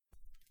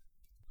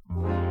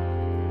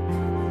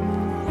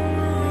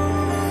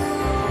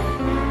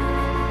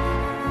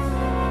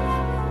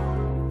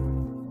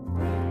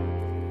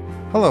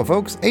Hello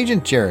folks,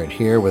 Agent Jared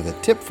here with a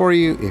tip for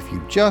you if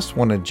you just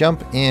want to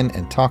jump in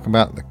and talk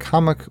about the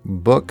comic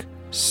book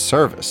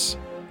service.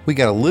 We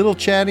got a little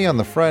chatty on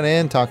the front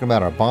end talking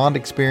about our Bond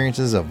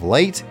experiences of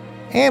late,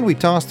 and we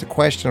tossed a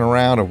question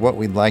around of what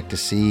we'd like to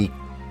see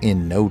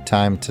in No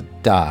Time to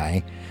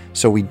Die.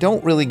 So we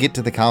don't really get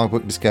to the comic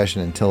book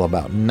discussion until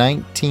about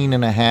 19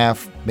 and a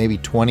half, maybe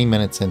 20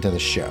 minutes into the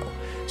show.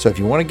 So if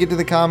you want to get to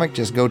the comic,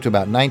 just go to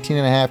about 19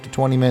 and a half to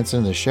 20 minutes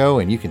into the show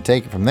and you can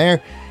take it from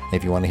there.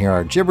 If you want to hear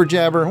our jibber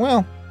jabber,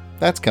 well,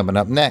 that's coming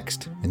up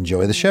next.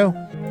 Enjoy the show.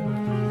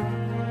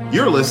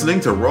 You're listening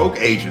to Rogue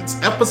Agents,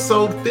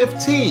 episode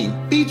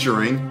 15,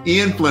 featuring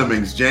Ian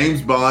Fleming's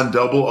James Bond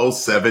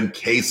 007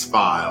 Case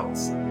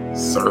Files.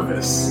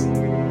 Service.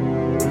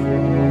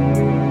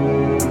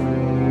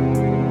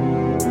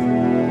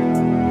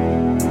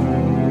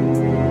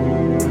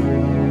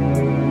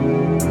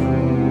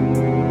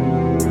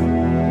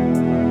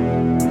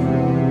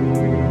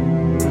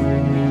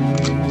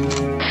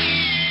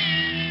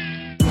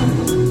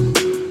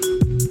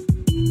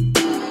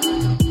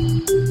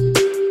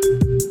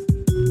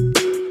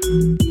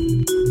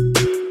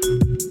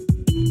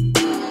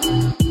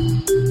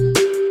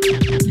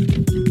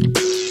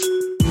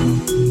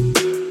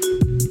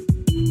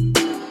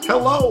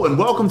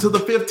 Welcome to the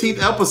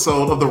 15th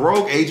episode of the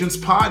Rogue Agents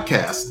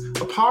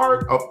podcast, a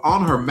part of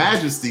On Her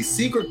Majesty's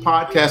secret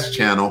podcast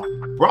channel,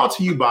 brought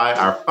to you by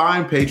our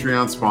fine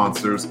Patreon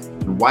sponsors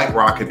and White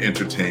Rocket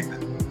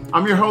Entertainment.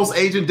 I'm your host,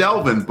 Agent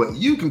Delvin, but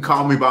you can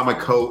call me by my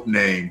code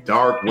name,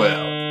 Dark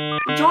Well.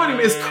 Joining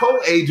me as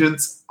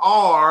co-agents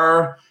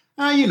are,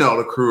 you know,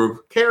 the crew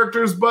of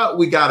characters, but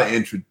we got to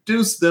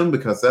introduce them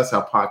because that's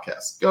how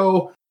podcasts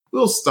go.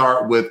 We'll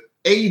start with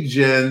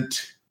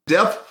Agent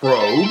Death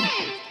Probe.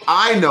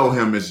 I know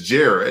him as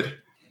Jared,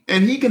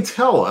 and he can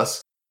tell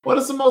us what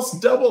is the most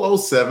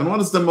 007,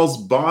 what is the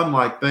most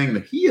Bond-like thing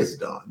that he has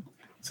done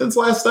since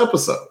last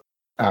episode.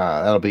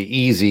 That'll be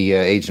easy,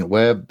 Agent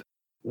Webb.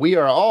 We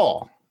are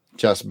all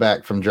just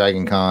back from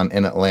Dragon Con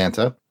in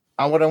Atlanta.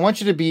 What I want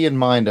you to be in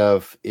mind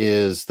of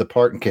is the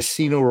part in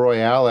Casino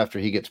Royale after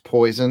he gets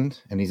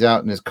poisoned, and he's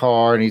out in his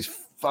car, and he's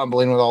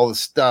fumbling with all the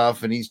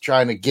stuff, and he's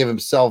trying to give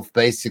himself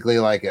basically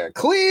like a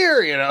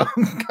clear,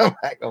 come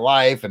back to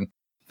life, and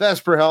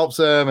Vesper helps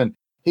him, and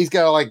he's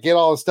got to like get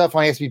all the stuff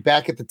on. He has to be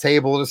back at the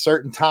table at a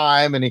certain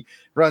time, and he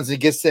runs and he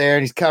gets there,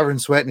 and he's covered in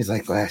sweat, and he's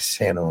like, "Last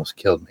hand almost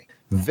killed me."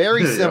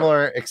 Very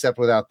similar, except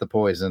without the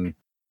poison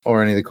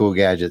or any of the cool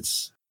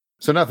gadgets.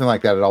 So nothing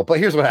like that at all. But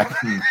here's what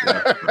happened.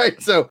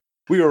 Right, so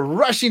we were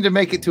rushing to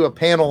make it to a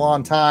panel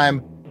on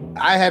time.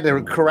 I had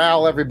to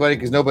corral everybody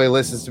because nobody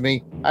listens to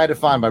me. I had to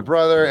find my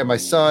brother and my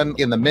son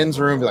in the men's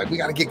room. Be like, "We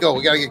got to get going.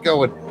 We got to get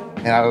going."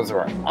 And I was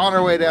on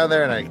our way down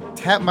there, and I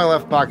tapped my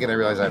left pocket, and I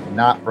realized I've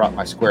not brought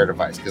my Square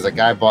device because a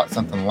guy bought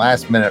something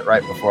last minute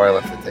right before I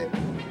left the table.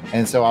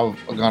 And so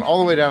I've gone all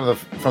the way down to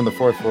from the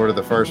fourth floor to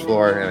the first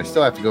floor, and I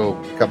still have to go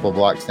a couple of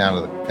blocks down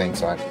to the thing.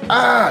 So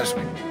I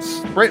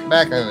just sprint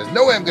back, and there's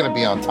no way I'm going to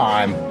be on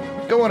time.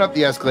 Going up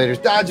the escalators,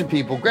 dodging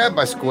people, grab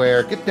my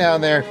Square, get down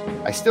there.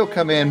 I still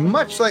come in,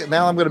 much like,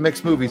 now I'm going to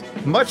mix movies,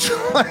 much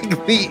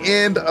like the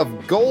end of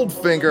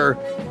Goldfinger.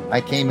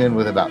 I came in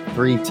with about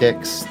 3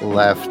 ticks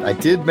left. I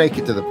did make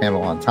it to the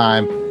panel on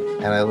time,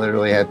 and I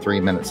literally had 3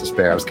 minutes to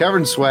spare. I was covered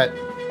in sweat,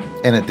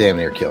 and it damn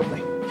near killed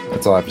me.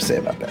 That's all I have to say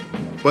about that.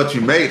 But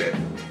you made it.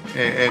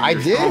 And I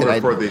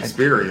did. For the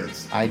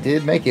experience. I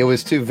did make it. It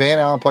was to Van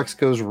Allen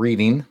Plexico's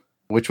reading,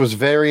 which was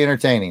very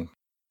entertaining.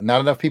 Not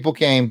enough people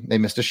came. They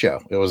missed a show.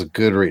 It was a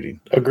good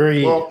reading.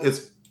 Agreed. Well,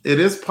 it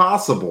is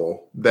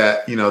possible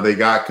that, they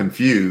got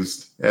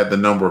confused at the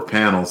number of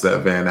panels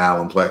that Van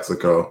Allen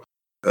Plexico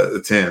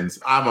attends.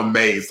 I'm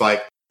amazed.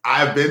 Like,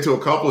 I've been to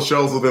a couple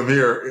shows with him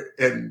here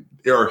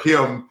or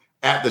him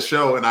at the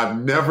show, and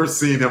I've never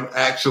seen him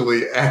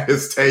actually at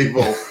his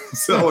table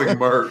selling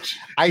merch.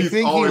 I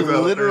think he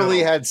literally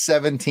had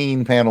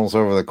 17 panels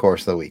over the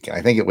course of the weekend.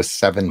 I think it was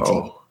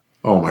 17.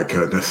 Oh my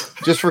goodness.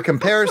 Just for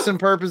comparison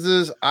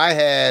purposes, I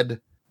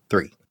had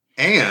 3.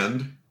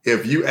 And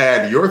if you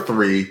add your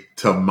 3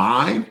 to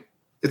mine,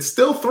 it's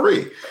still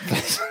 3.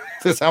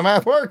 That's how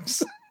math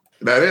works.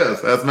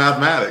 That's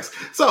mathematics.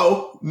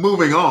 So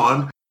moving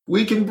on,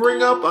 we can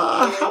bring up,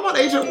 how about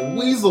Agent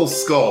Weasel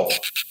Skull?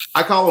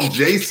 I call him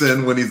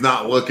Jason when he's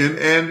not looking.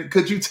 And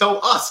could you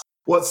tell us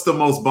what's the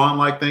most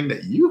Bond-like thing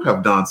that you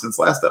have done since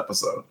last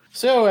episode?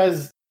 So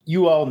as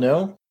you all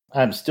know,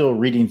 I'm still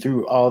reading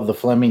through all of the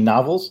Fleming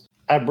novels.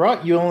 I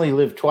brought You Only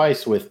Live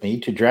Twice with me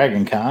to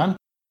Dragon Con.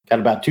 Got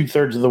about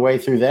 2/3 of the way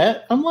through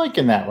that. I'm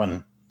liking that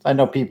one. I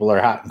know people are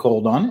hot and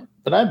cold on it,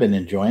 but I've been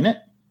enjoying it.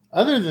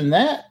 Other than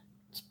that,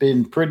 it's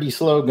been pretty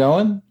slow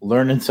going,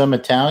 learning some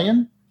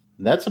Italian.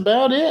 That's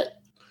about it.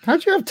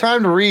 How'd you have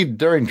time to read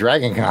during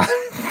Dragon Con?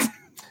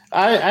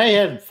 I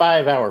had a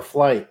 5-hour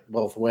flight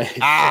both ways.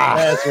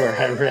 That's where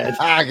I read.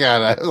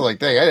 I was like,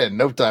 dang, I had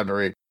no time to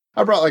read.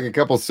 I brought like a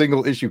couple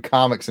single issue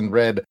comics and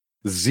read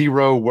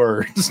 0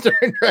 words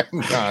during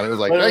Dragon Con. It was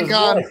like, thank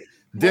God,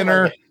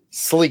 dinner,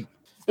 sleep.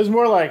 It was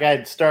more like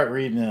I'd start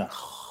reading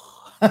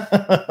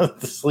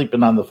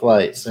sleeping on the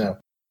flight. So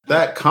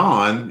that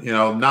con,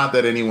 not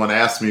that anyone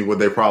asked me what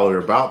they probably are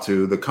about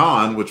to, the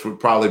con, which would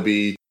probably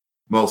be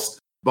most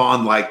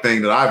Bond-like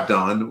thing that I've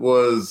done,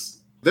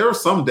 was there were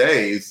some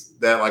days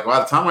that, like, by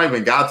the time I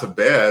even got to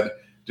bed,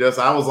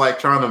 I was like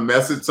trying to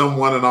message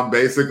someone and I'm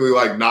basically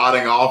like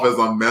nodding off as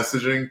I'm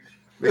messaging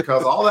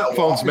because all that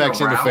phone smacks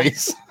in the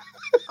face.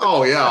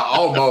 Oh yeah,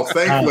 almost.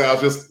 Thankfully, I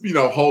was just,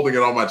 holding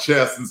it on my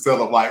chest instead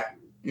of like,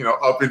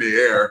 up in the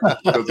air.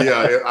 Because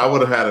I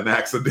would have had an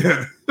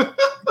accident.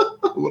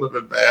 It would have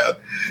been bad.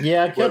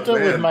 Yeah, I kept up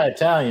with my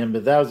Italian,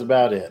 but that was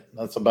about it.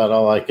 That's about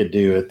all I could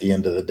do at the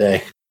end of the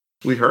day.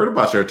 We heard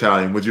about your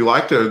Italian. Would you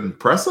like to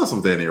impress us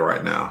with any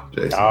right now,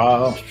 Jason?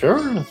 Oh, sure.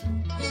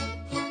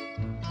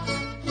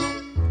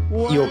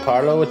 Io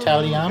parlo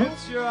Italiano.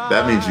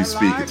 That means you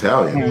speak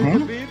Italian.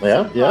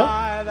 Mm-hmm.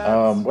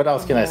 Yeah. What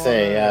else can I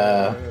say?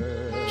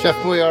 Chef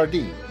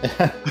Boyardee.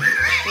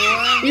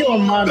 Io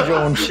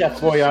mangio un Chef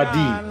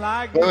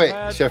Boyardee.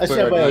 Wait, Chef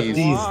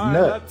Boyardee's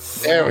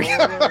nuts. There we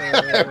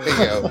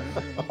go.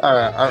 All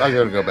right, I'm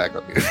going to go back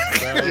on you.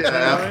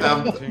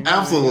 Yeah,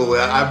 absolutely.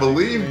 I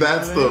believe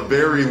that's the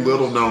very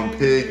little-known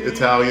pig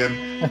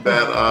Italian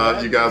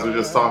that you guys were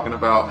just talking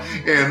about.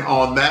 And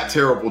on that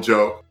terrible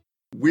joke,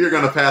 we are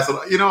going to pass it.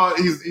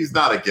 He's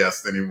not a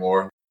guest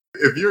anymore.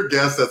 If you're a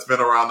guest that's been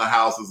around the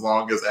house as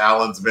long as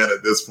Alan's been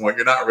at this point,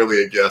 you're not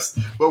really a guest.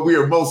 But we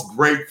are most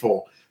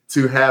grateful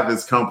to have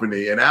his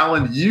company. And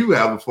Alan, you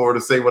have the floor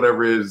to say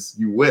whatever it is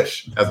you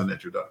wish as an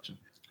introduction.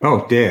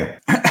 Oh, dear.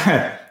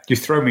 You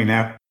throw me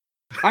now.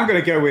 I'm going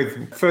to go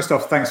with, first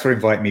off, thanks for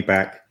inviting me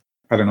back.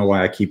 I don't know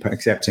why I keep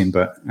accepting,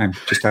 but I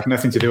just have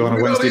nothing to do on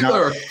a Wednesday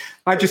night.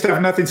 I just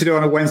have nothing to do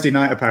on a Wednesday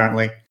night,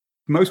 apparently.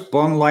 Most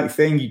Bond-like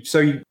thing.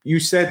 So you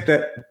said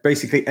that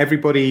basically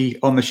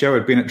everybody on the show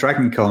had been at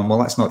Dragon Con. Well,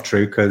 that's not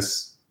true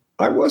because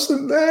I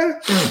wasn't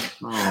there.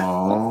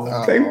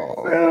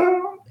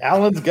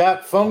 Alan's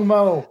got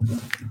FOMO.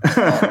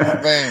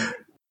 Man.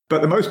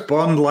 But the most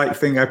Bond-like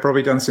thing I've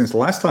probably done since the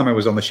last time I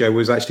was on the show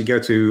was actually go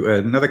to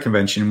another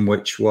convention,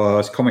 which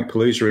was Comic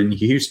Palooza in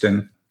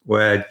Houston,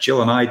 where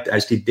Jill and I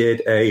actually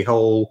did a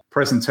whole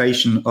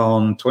presentation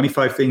on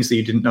 25 things that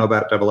you didn't know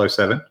about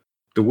 007.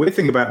 The weird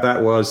thing about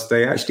that was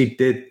they actually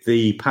did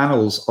the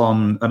panels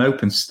on an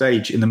open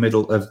stage in the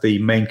middle of the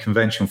main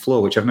convention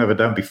floor, which I've never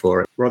done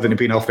before. Rather than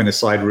being off in a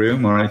side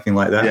room or anything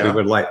like that, we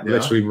were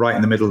literally right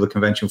in the middle of the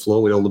convention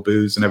floor with all the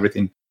booths and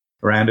everything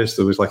around us.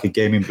 There was like a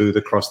gaming booth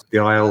across the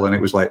aisle, and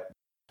it was like,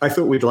 I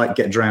thought we'd like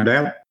get drowned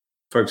out.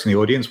 Folks in the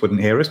audience wouldn't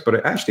hear us, but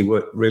it actually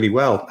worked really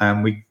well.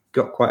 And we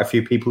got quite a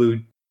few people who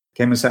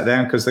came and sat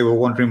down because they were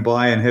wandering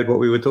by and heard what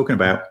we were talking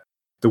about.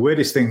 The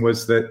weirdest thing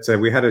was that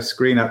we had a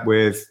screen up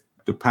with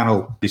the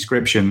panel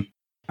description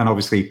and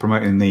obviously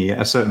promoting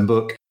a certain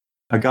book.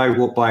 A guy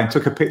walked by and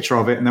took a picture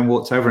of it and then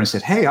walked over and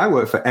said, "Hey, I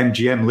work for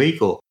MGM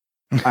Legal.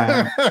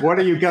 What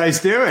are you guys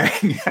doing?"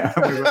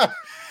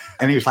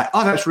 And he was like,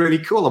 "Oh, that's really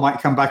cool. I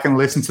might come back and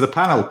listen to the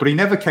panel." But he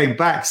never came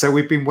back. So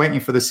we've been waiting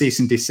for the cease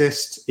and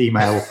desist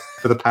email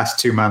for the past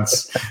 2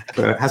 months,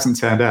 but it hasn't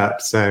turned up.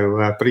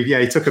 So, but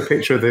he took a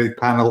picture of the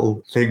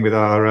panel thing with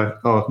our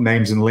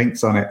names and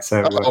links on it.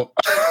 So,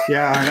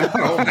 yeah, I know.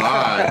 Oh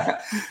my!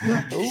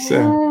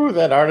 Ooh,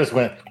 that artist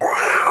went.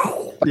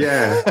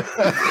 Yeah.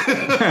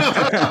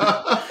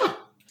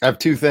 I have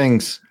two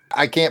things.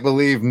 I can't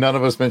believe none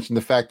of us mentioned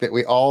the fact that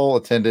we all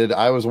attended.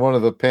 I was one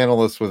of the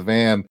panelists with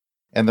Van,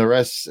 and the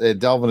rest,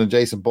 Delvin and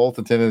Jason, both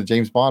attended the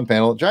James Bond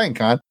panel at Dragon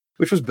Con,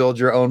 which was Build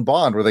Your Own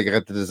Bond, where they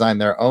got to design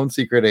their own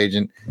secret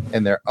agent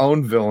and their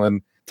own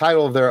villain,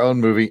 title of their own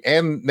movie,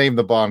 and name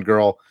the Bond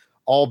girl,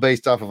 all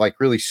based off of like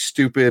really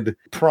stupid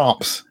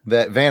prompts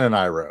that Van and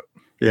I wrote.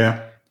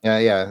 Yeah.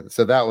 Yeah.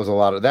 So that was a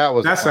lot of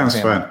that. Sounds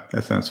fun.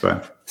 That sounds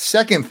fun.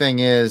 Second thing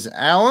is,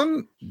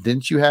 Alan,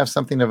 didn't you have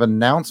something of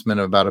announcement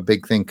about a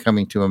big thing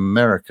coming to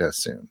America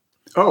soon?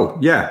 Oh,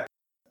 yeah.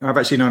 I've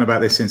actually known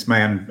about this since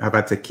May and I've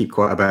had to keep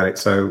quiet about it.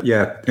 So,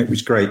 yeah, it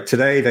was great.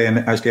 Today, they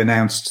actually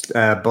announced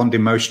Bond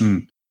in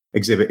Motion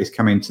exhibit is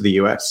coming to the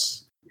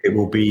US. It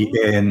will be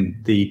in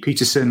the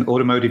Peterson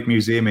Automotive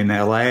Museum in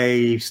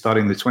LA,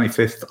 starting the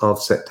 25th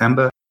of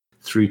September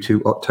through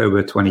to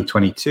October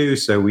 2022.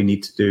 So we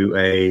need to do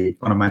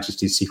on Her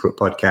Majesty's Secret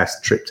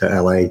podcast trip to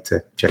LA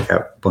to check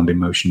out Bond in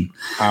Motion.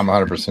 I'm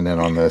 100% in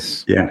on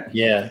this. Yeah.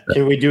 Yeah.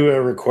 Can we do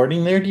a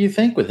recording there, do you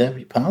think? Would that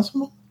be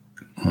possible?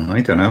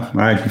 I don't know.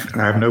 I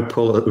have no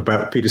pull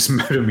about Peterson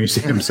Motor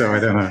Museum, so I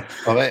don't know.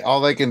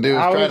 All they can do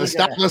is try to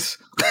stop us.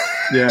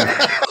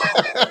 Yeah.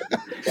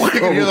 You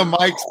can hear the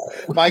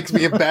mics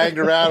being banged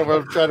around when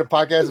I'm trying to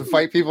podcast and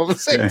fight people at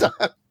the same time.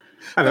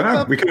 I don't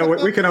know. We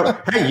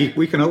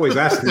can always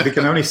ask. We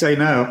can only say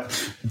no.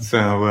 So.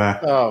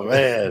 Oh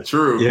man,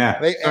 true.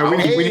 Yeah. We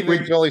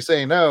can only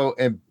say no,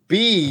 and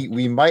B,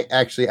 we might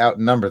actually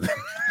outnumber them.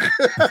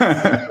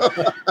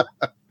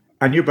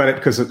 I knew about it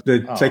because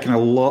they're taking a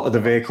lot of the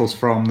vehicles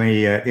from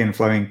the Ian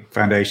Fleming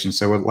Foundation.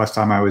 So last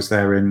time I was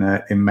there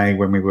in May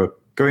when we were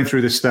going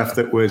through the stuff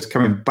that was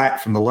coming back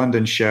from the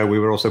London show, we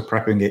were also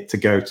prepping it to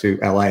go to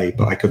LA,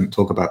 but I couldn't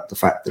talk about the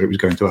fact that it was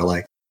going to LA.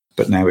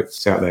 But now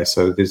it's out there.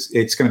 So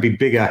it's going to be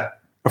bigger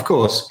Of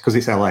course, because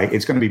it's LA.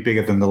 It's going to be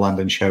bigger than the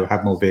London show,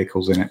 have more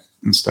vehicles in it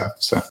and stuff.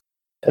 So,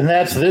 and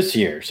that's this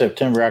year,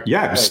 September, October.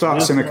 Yeah, it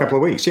starts in a couple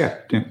of weeks. Yeah,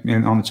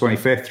 on the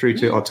 25th through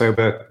to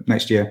October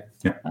next year.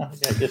 Yeah.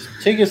 Just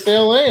tickets to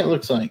LA, it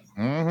looks like.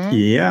 Mm-hmm.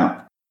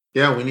 Yeah.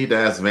 Yeah, we need to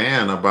ask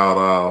Van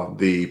about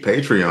the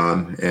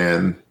Patreon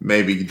and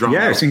maybe drum.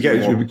 Yeah, so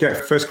we get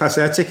first class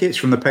air tickets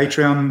from the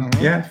Patreon.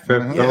 Mm-hmm. Yeah, for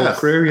the whole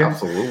crew. Yeah,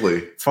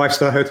 absolutely.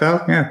 5-star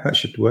hotel. Yeah, that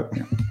should work.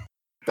 Yeah.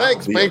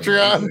 Thanks,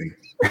 Patreon.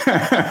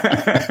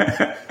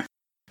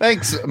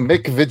 Thanks,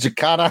 Mick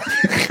Vigicata.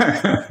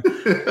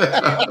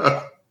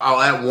 I'll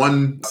add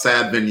one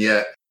sad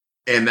vignette,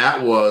 and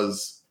that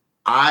was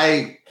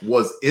I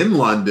was in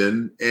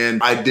London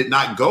and I did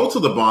not go to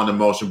the Bond in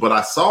Motion, but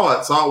I saw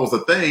it was a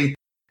thing.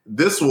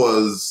 This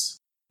was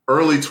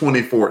early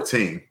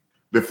 2014,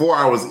 before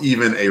I was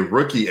even a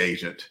rookie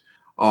agent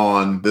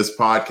on this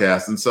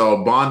podcast. And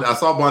so I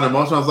saw Bond in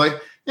Motion. I was like,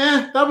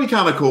 that'd be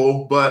kind of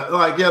cool.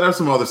 But there's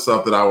some other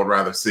stuff that I would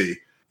rather see.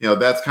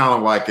 That's kind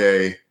of like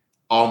a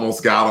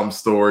almost got him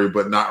story,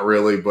 but not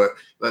really. But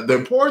the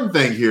important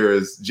thing here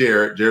is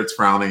Jared's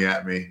frowning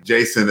at me.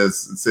 Jason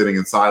is sitting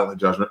in silent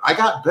judgment. I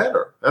got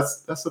better.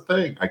 That's the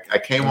thing. I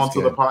came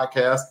onto the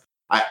podcast.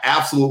 I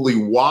absolutely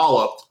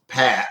walloped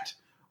Pat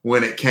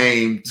when it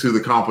came to the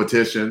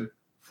competition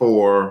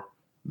for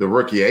the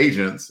rookie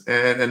agents.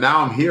 And now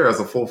I'm here as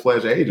a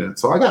full-fledged agent.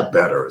 So I got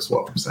better is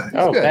what I'm saying.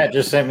 Oh, Pat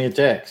just sent me a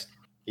text.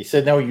 He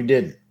said, no, you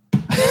didn't.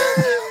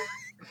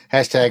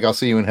 Hashtag I'll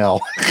see you in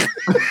hell.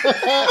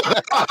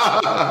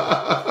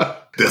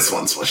 This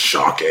one's for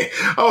shocking.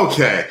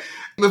 Okay.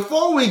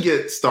 Before we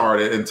get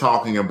started in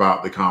talking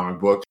about the comic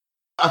book,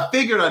 I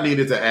figured I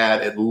needed to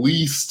add at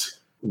least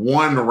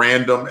one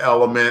random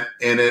element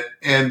in it.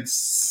 And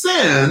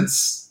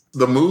since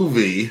the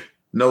movie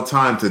No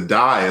Time to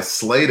Die is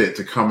slated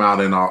to come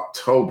out in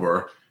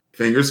October,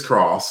 fingers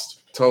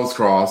crossed, toes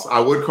crossed, I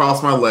would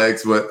cross my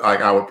legs, but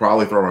I would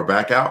probably throw my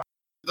back out.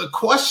 The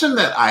question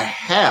that I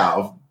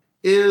have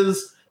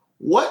is,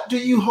 what do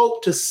you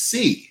hope to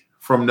see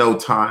from No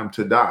Time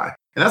to Die?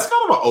 And that's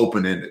kind of an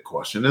open-ended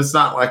question. It's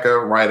not like a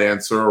right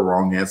answer or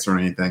wrong answer or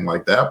anything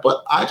like that.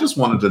 But I just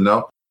wanted to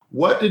know,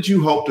 what did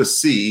you hope to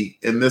see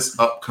in this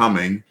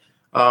upcoming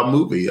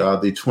movie,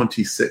 the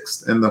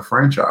 26th in the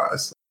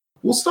franchise?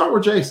 We'll start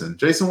with Jason.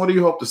 Jason, what do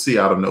you hope to see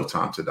out of No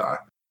Time to Die?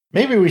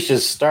 Maybe we should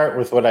start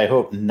with what I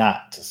hope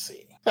not to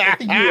see.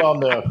 You all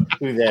know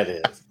who that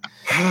is.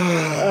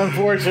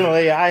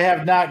 Unfortunately, I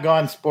have not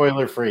gone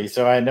spoiler-free,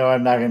 so I know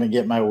I'm not going to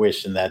get my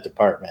wish in that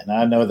department.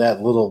 I know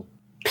that little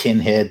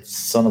pinhead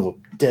son of a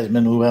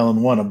Desmond Llewellyn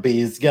wannabe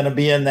is going to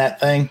be in that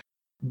thing.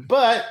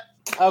 But,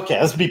 okay,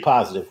 let's be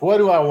positive. What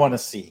do I want to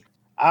see?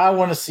 I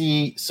want to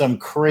see some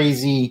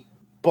crazy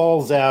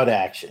balls-out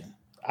action.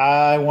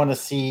 I want to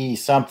see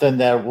something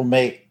that will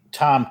make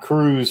Tom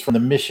Cruise from the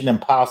Mission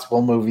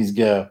Impossible movies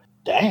go,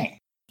 dang.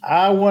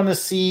 I want to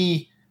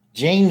see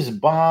James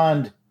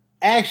Bond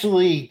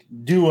actually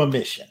do a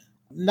mission.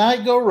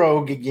 Not go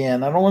rogue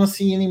again. I don't want to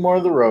see any more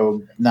of the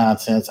rogue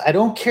nonsense. I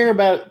don't care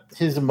about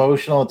his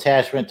emotional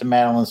attachment to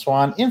Madeline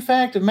Swan. In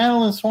fact, if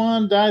Madeline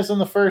Swan dies in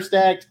the first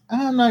act,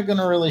 I'm not going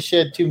to really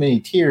shed too many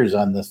tears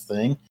on this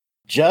thing.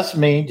 Just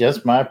me,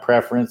 just my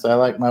preference. I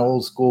like my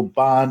old school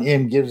Bond.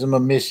 M gives him a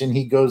mission.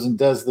 He goes and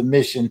does the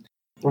mission.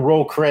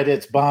 Roll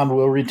credits, Bond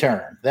will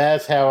return.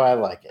 That's how I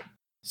like it.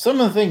 Some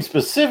of the things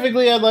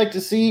specifically I'd like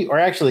to see, or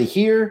actually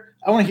hear,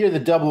 I want to hear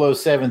the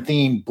 007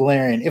 theme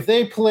blaring. If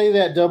they play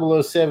that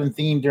 007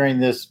 theme during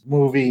this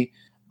movie,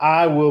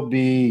 I will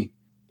be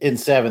in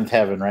seventh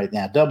heaven right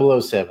now.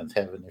 007th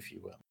heaven, if you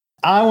will.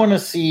 I want to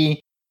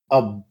see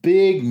a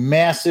big,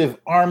 massive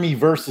army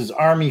versus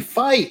army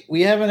fight.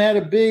 We haven't had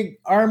a big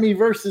army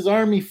versus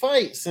army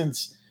fight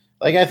since,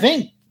 I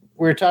think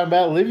we were talking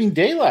about Living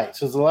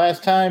Daylights was the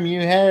last time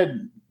you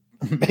had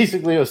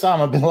basically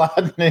Osama bin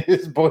Laden and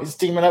his boys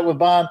teaming up with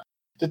Bond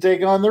to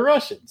take on the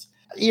Russians.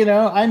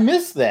 I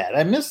miss that.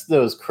 I miss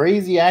those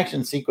crazy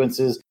action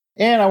sequences.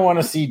 And I want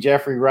to see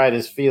Jeffrey Wright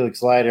as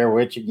Felix Leiter,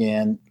 which,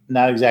 again,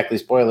 not exactly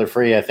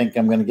spoiler-free. I think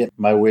I'm going to get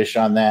my wish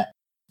on that.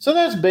 So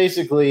that's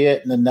basically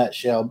it in a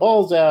nutshell.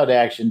 Balls out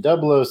action,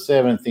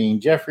 007 theme,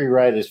 Jeffrey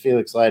Wright as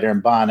Felix Leiter,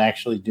 and Bond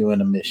actually doing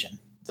a mission.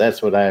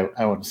 That's what I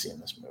want to see in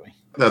this movie.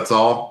 That's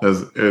all?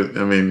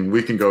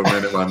 We can go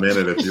minute by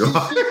minute if you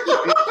like.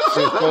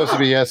 It's supposed to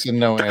be yes and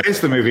no answer. It's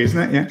the movie, isn't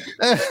it? Yeah.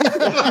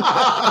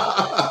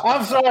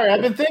 I'm sorry.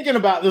 I've been thinking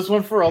about this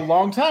one for a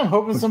long time,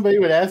 hoping somebody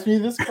would ask me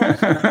this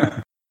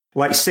question.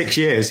 6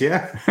 years,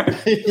 yeah.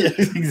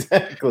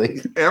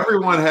 Exactly.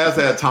 Everyone has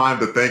had time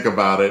to think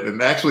about it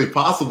and actually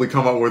possibly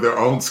come up with their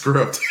own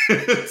script.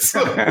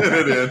 Submit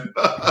it in.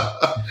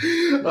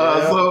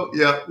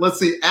 Let's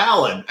see.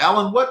 Alan,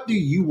 what do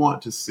you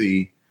want to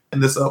see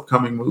in this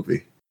upcoming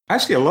movie?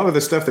 Actually, a lot of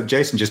the stuff that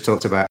Jason just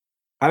talked about,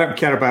 I don't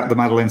care about the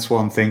Madeline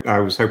Swan thing. I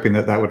was hoping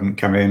that wouldn't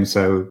come in,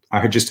 so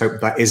I just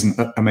hope that isn't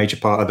a major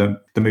part of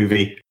the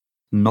movie.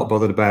 I'm not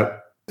bothered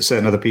about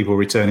certain other people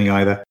returning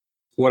either.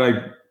 What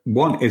I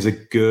want is a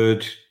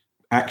good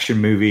action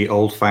movie,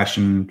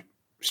 old-fashioned,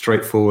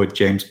 straightforward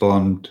James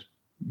Bond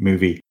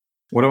movie.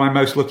 What am I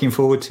most looking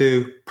forward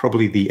to?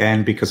 Probably the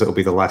end, because it'll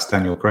be the last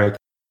Daniel Craig.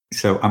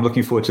 So I'm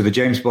looking forward to the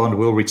James Bond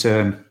will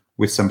return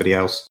with somebody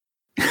else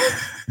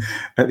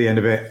at the end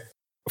of it.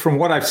 From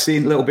what I've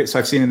seen, little bits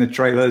I've seen in the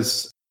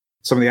trailers,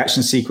 some of the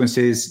action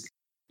sequences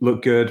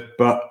look good,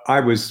 but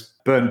I was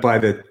burnt by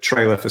the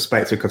trailer for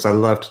Spectre because I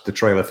loved the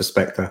trailer for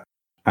Spectre,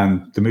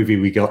 and the movie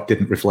we got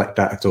didn't reflect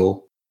that at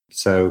all.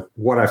 So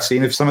what I've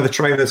seen of some of the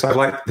trailers, I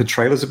like the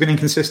trailers have been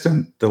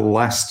inconsistent. The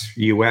last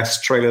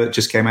US trailer that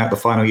just came out, the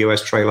final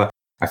US trailer,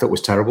 I thought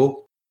was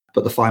terrible,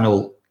 but the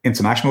final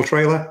international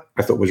trailer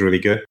I thought was really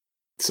good.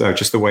 So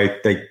just the way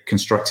they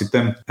constructed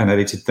them and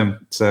edited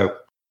them. So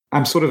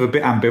I'm sort of a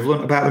bit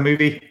ambivalent about the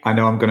movie. I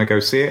know I'm going to go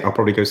see it. I'll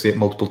probably go see it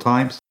multiple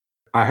times.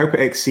 I hope it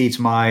exceeds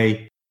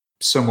my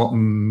somewhat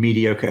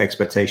mediocre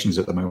expectations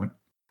at the moment.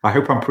 I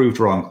hope I'm proved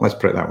wrong. Let's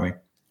put it that way.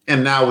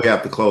 And now we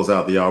have to close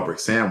out the Albrecht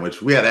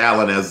sandwich. We had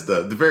Alan as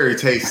the very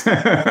tasty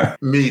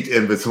meat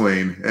in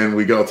between, and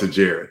we go to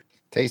Jared.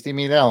 Tasty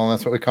meat Alan,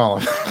 that's what we call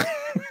him.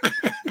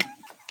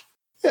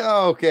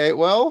 Okay,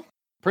 well,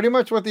 pretty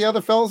much what the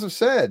other fellas have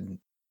said.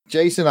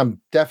 Jason, I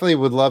definitely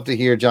would love to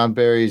hear John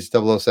Barry's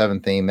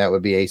 007 theme. That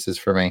would be aces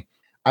for me.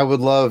 I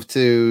would love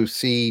to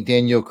see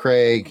Daniel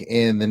Craig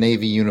in the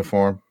Navy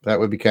uniform. That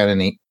would be kind of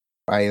neat.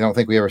 I don't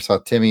think we ever saw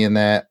Timmy in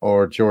that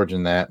or George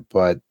in that,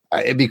 but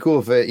it'd be cool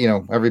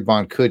if every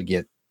Bond could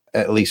get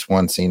at least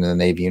one scene in the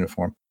Navy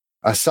uniform.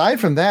 Aside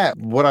from that,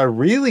 what I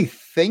really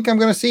think I'm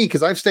going to see,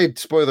 because I've stayed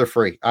spoiler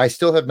free. I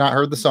still have not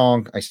heard the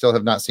song. I still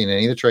have not seen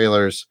any of the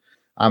trailers.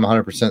 I'm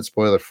 100%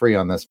 spoiler free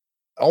on this.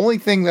 Only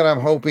thing that I'm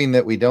hoping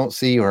that we don't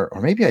see, or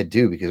maybe I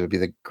do, because it would be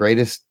the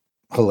greatest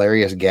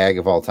hilarious gag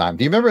of all time.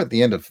 Do you remember at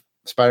the end of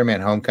Spider-Man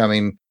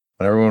Homecoming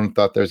when everyone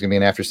thought there was going to be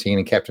an after scene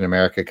and Captain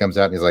America comes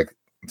out and he's like,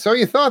 so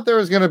you thought there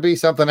was going to be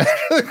something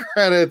after the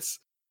credits?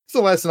 It's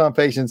a lesson on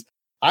patience.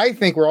 I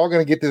think we're all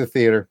going to get to the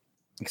theater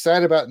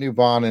excited about new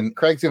Bond, and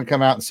Craig's going to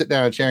come out and sit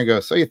down in a chair and go,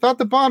 so you thought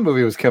the Bond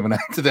movie was coming out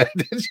today,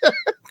 did you?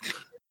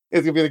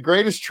 It's going to be the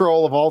greatest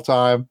troll of all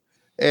time.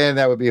 And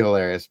that would be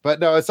hilarious. But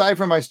no, aside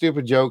from my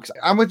stupid jokes,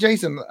 I'm with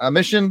Jason. A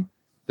mission,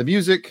 the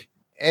music,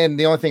 and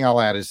the only thing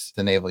I'll add is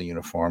the naval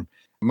uniform.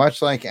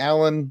 Much like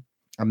Alan,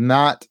 I'm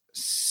not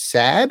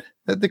sad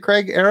that the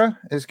Craig era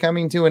is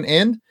coming to an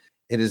end.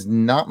 It is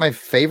not my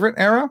favorite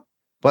era,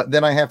 but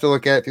then I have to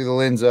look at it through the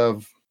lens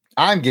of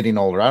I'm getting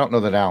older. I don't know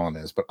that Alan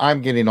is, but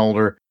I'm getting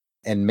older.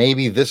 And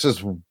maybe this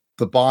is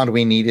the Bond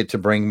we needed to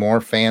bring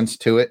more fans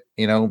to it,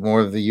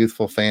 more of the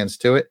youthful fans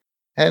to it.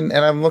 And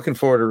I'm looking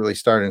forward to really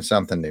starting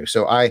something new.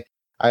 So I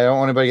don't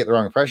want anybody to get the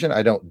wrong impression.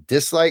 I don't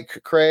dislike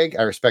Craig.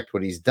 I respect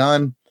what he's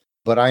done,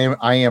 but I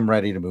am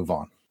ready to move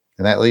on.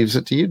 And that leaves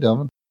it to you,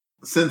 Delvin.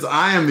 Since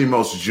I am the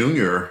most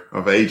junior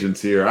of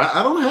agents here,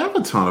 I don't have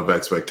a ton of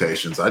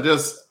expectations. I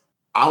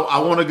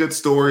want a good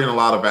story and a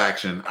lot of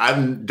action.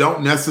 I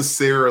don't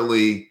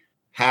necessarily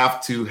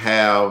have to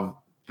have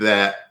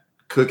that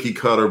cookie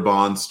cutter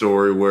Bond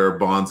story where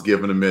Bond's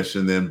given a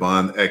mission, then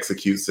Bond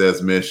executes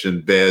says mission,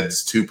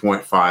 beds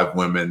 2.5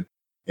 women,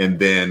 and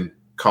then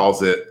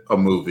calls it a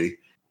movie.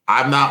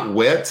 I'm not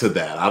wed to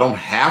that. I don't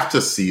have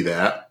to see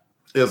that,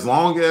 as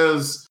long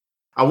as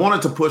I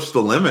wanted to push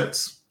the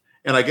limits.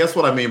 And I guess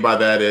what I mean by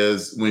that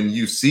is when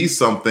you see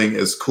something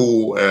as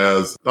cool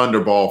as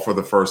Thunderball for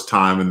the first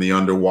time in the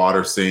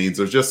underwater scenes,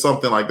 or just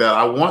something like that,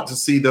 I want to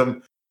see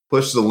them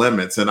push the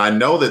limits. And I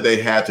know that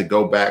they had to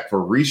go back for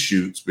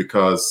reshoots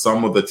because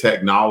some of the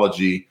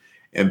technology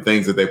and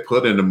things that they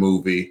put in the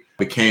movie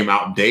became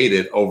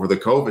outdated over the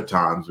COVID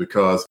times,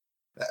 because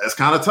it's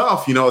kind of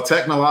tough. A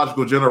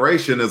technological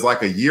generation is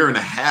like a year and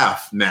a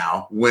half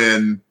now.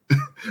 When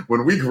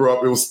we grew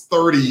up, it was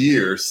 30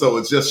 years. So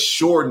it's just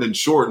shortened and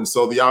shortened.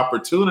 So the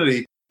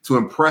opportunity to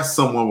impress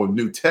someone with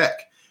new tech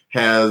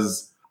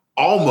has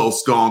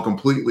almost gone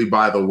completely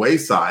by the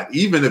wayside,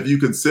 even if you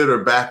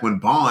consider back when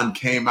Bond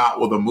came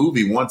out with a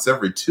movie once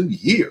every 2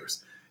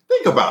 years.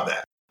 Think about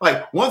that.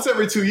 Like once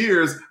every 2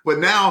 years, but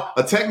now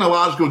a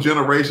technological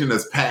generation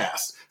has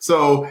passed.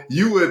 So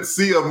you would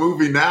see a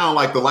movie now,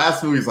 like the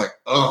last movie is like,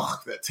 ugh,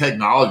 that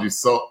technology is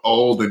so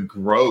old and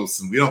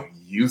gross and we don't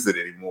use it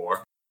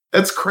anymore.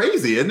 That's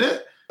crazy, isn't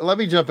it? Let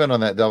me jump in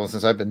on that, Delvin,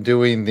 since I've been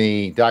doing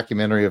the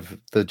documentary of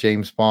the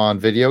James Bond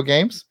video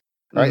games.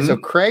 All right, so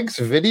Craig's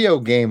video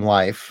game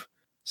life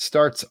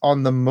starts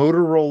on the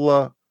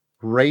Motorola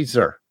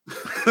Razr.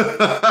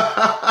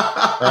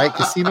 Right?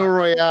 Casino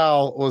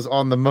Royale was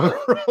on the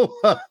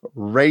Motorola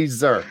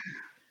Razr.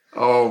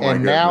 Oh my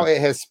And now it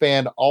has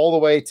spanned all the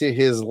way to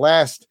his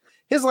last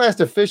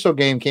official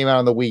game came out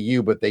on the Wii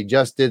U, but they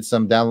just did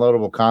some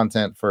downloadable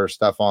content for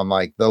stuff on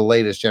like the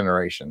latest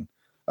generation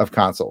of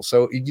consoles.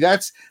 So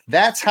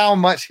that's how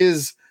much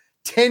his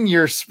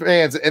tenure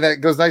spans, and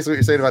that goes nicely what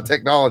you're saying about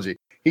technology.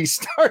 He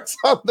starts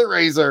on the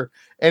Razr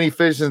and he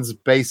finishes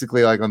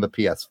basically like on the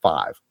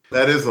PS5.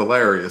 That is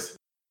hilarious.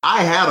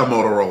 I had a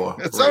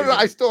Motorola. So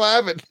I still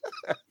have it.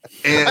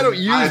 And I don't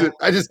use it.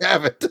 I just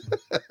have it.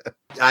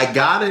 I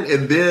got it,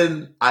 and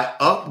then I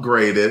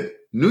upgraded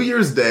New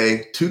Year's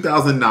Day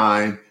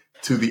 2009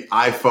 to the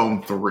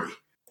iPhone 3.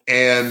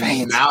 And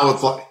now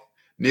it's like,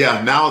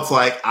 now it's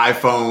like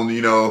iPhone,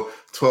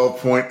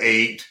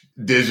 12.8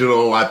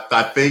 digital.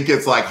 I think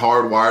it's like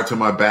hardwired to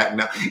my back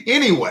now.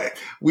 Anyway,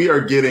 we are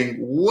getting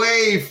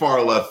way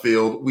far left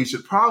field. We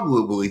should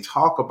probably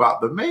talk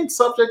about the main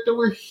subject that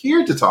we're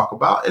here to talk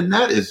about, and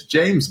that is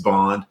James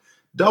Bond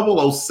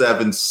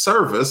 007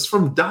 Service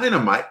from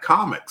Dynamite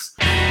Comics.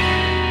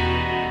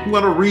 I'm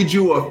going to read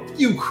you a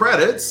few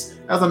credits.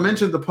 As I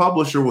mentioned, the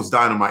publisher was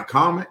Dynamite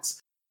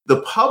Comics.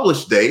 The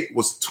published date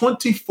was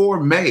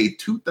 24 May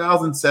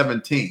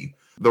 2017.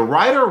 The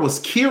writer was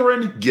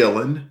Kieran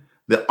Gillen.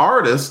 The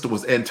artist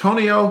was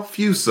Antonio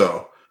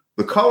Fuso.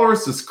 The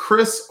colorist is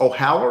Chris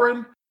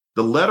O'Halloran.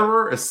 The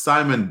letterer is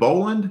Simon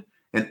Boland.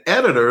 And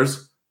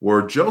editors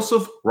were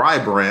Joseph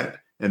Rybrandt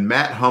and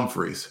Matt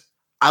Humphreys.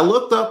 I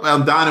looked up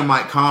on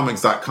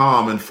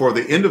dynamitecomics.com, and for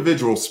the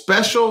individual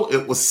special,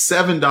 it was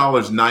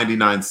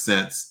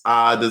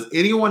 $7.99. Does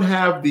anyone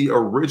have the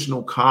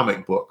original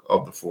comic book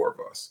of the four of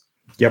us?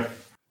 Yep.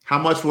 How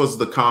much was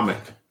the comic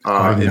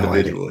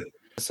individually?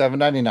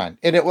 $7.99,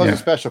 and it wasn't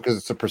special because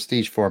it's a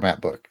prestige format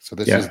book. So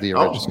this is the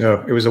original.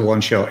 No, it was a one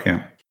shot.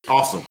 Yeah.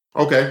 Awesome.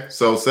 Okay,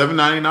 so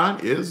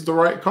 $7.99 is the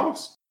right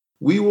cost.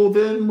 We will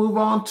then move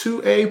on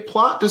to a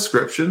plot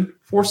description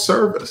for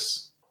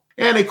Service.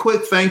 And a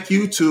quick thank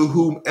you to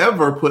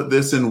whomever put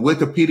this in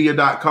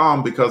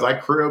wikipedia.com because I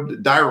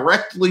cribbed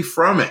directly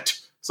from it.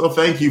 So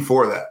thank you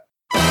for that.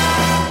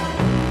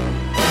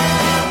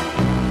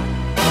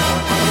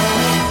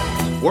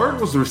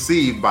 Word was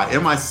received by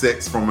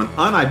MI6 from an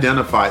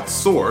unidentified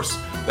source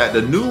that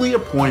the newly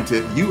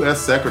appointed U.S.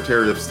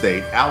 Secretary of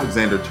State,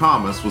 Alexander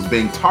Thomas, was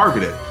being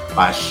targeted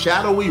by a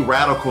shadowy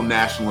radical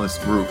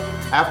nationalist group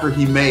after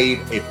he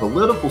made a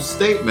political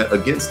statement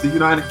against the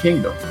United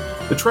Kingdom.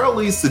 The trail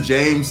leads to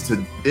James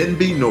to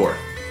Denby North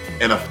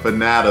and a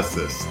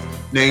fanaticist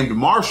named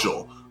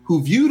Marshall,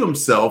 who viewed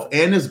himself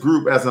and his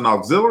group as an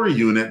auxiliary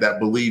unit that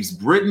believes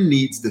Britain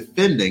needs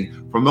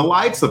defending from the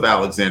likes of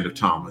Alexander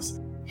Thomas,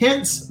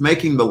 hence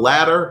making the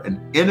latter an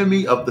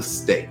enemy of the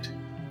state.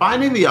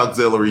 Finding the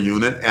auxiliary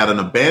unit at an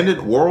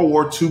abandoned World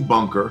War II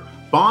bunker,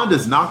 Bond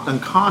is knocked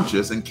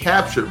unconscious and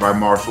captured by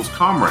Marshall's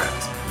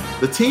comrades.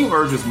 The team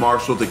urges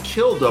Marshall to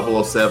kill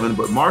 007,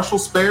 but Marshall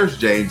spares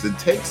James and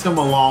takes him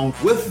along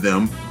with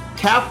them,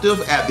 captive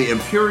at the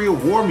Imperial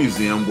War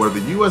Museum where the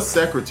U.S.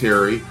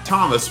 Secretary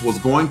Thomas was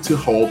going to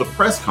hold a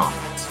press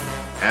conference.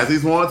 As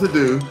he's wanted to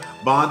do,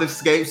 Bond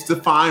escapes to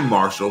find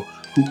Marshall,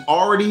 who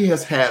already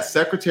has had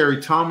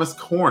Secretary Thomas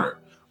cornered.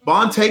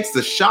 Bond takes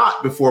the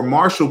shot before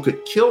Marshall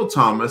could kill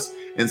Thomas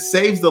and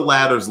saves the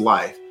latter's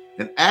life,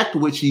 an act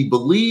which he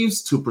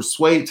believes to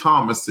persuade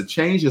Thomas to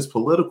change his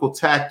political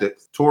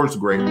tactics towards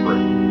Great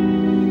Britain.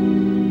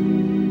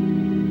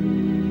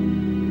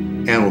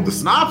 And with the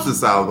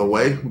synopsis out of the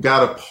way, we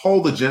got to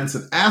poll the gents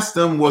and ask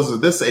them, was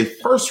this a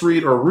first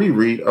read or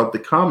reread of the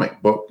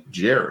comic book,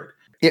 Jared?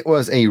 It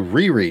was a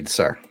reread,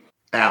 sir.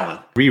 Alan?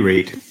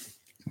 Reread.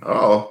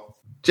 Oh,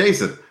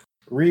 Jason?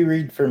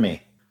 Reread for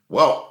me.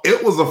 Well,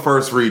 it was a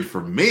first read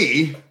for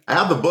me. I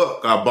have the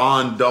book,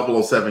 Bond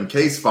 007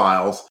 Case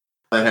Files,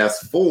 that has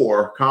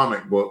 4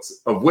 comic books,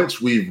 of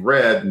which we've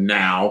read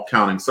now,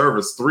 counting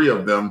Service, 3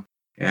 of them.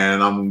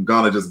 And I'm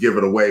going to just give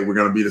it away. We're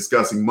going to be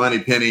discussing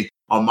Moneypenny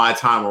on my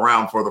time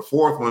around for the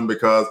 4th one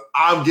because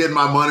I'm getting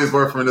my money's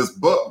worth from this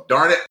book,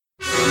 darn it.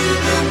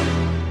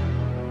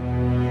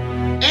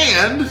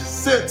 And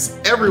since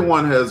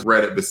everyone has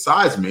read it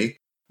besides me,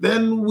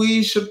 then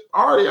we should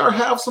already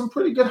have some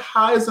pretty good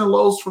highs and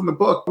lows from the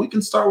book. We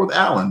can start with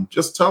Alan.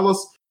 Just tell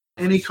us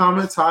any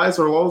comments, highs,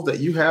 or lows that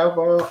you have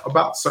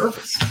about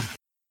Service.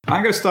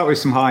 I'm going to start with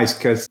some highs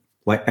because,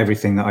 like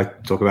everything that I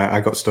talk about,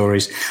 I got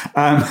stories.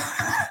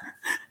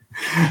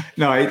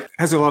 No, it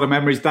has a lot of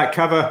memories. That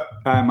cover,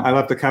 I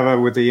love the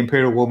cover with the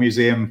Imperial War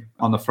Museum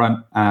on the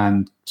front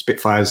and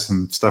Spitfires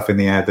and stuff in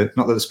the air.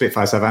 Not that the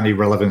Spitfires have any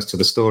relevance to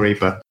the story,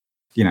 but,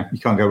 you know, you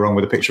can't go wrong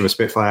with a picture of a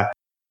Spitfire.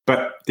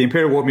 But the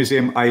Imperial War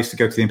Museum, I used to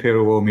go to the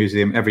Imperial War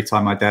Museum every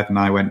time my dad and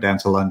I went down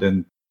to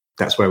London.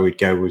 That's where we'd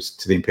go, was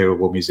to the Imperial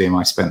War Museum.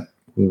 I spent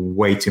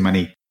way too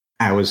many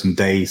hours and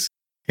days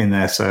in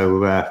there, so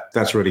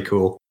that's really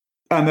cool.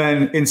 And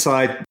then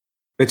inside,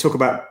 they talk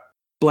about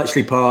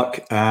Bletchley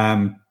Park.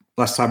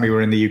 Last time we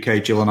were in the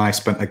UK, Jill and I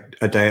spent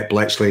a day at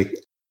Bletchley,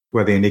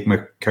 where the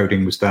Enigma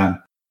coding was done.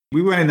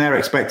 We went in there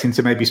expecting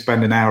to maybe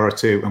spend an hour or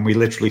two, and we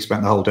literally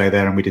spent the whole day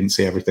there, and we didn't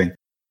see everything.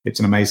 It's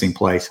an amazing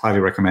place.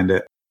 Highly recommend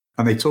it.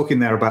 And they talk in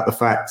there about the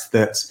fact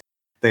that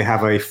they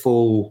have a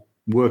full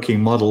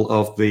working model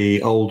of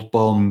the old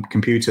bomb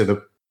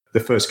computer, the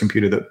first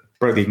computer that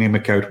broke the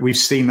Enigma code. We've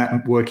seen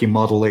that working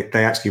model.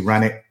 They actually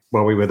ran it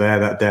while we were there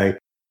that day.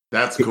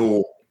 That's cool.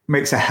 It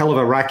makes a hell of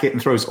a racket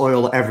and throws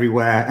oil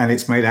everywhere, and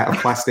it's made out of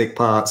plastic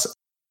parts.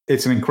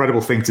 It's an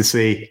incredible thing to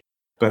see.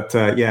 But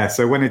yeah,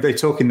 so when they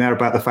talk in there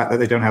about the fact that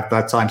they don't have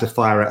that time to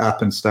fire it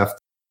up and stuff,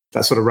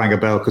 that sort of rang a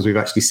bell because we've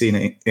actually seen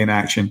it in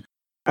action.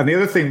 And the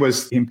other thing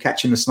was him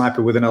catching the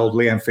sniper with an old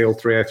Lee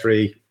Enfield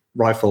 303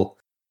 rifle.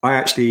 I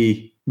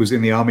actually was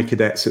in the Army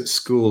Cadets at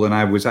school, and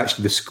I was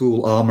actually the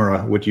school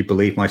armorer. Would you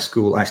believe my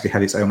school actually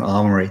had its own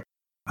armory?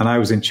 And I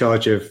was in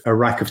charge of a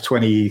rack of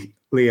 20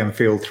 Lee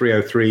Enfield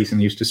 303s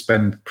and used to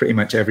spend pretty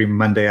much every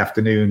Monday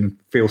afternoon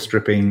field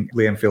stripping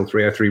Lee Enfield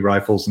 303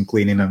 rifles and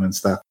cleaning them and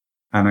stuff.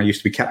 And I used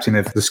to be captain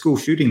of the school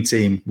shooting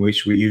team,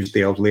 which we used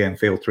the old Lee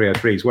Enfield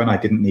 303s when I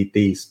didn't need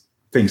these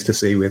things to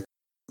see with.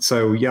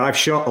 So, yeah, I've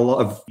shot a lot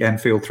of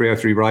Enfield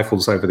 303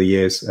 rifles over the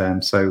years.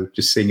 So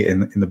just seeing it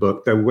in the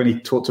book, though, when he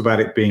talked about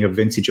it being a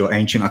vintage or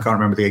ancient, I can't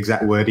remember the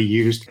exact word he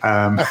used.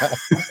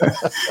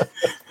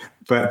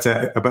 But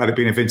about it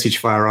being a vintage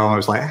firearm, I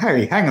was like,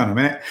 hey, hang on a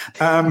minute.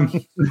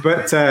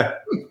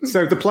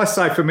 So the plus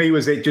side for me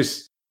was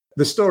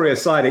the story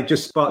aside, it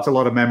just sparked a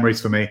lot of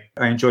memories for me.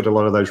 I enjoyed a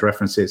lot of those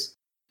references.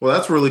 Well,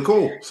 that's really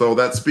cool. So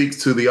that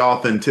speaks to the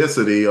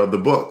authenticity of the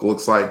book.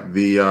 Looks like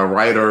the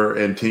writer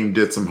and team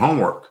did some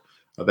homework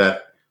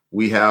that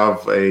we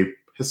have a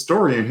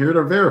historian here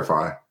to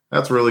verify.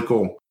 That's really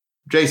cool.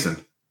 Jason,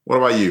 what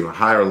about you?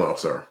 High or low,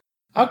 sir?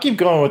 I'll keep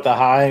going with the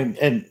high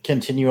and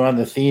continue on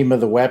the theme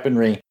of the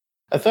weaponry.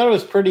 I thought it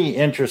was pretty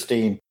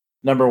interesting.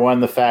 Number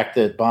one, the fact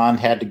that Bond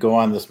had to go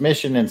on this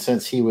mission, and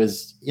since he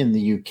was in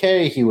the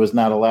UK, he was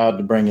not allowed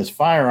to bring his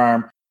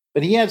firearm,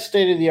 but he had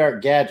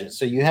state-of-the-art gadgets.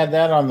 So you had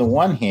that on the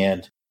one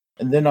hand,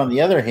 and then on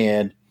the other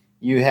hand,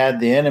 you had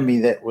the enemy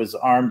that was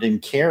armed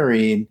and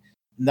carrying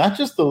not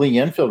just the Lee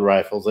Enfield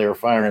rifles. They were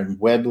firing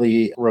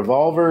Webley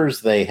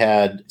revolvers. They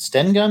had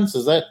Sten guns.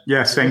 Is that?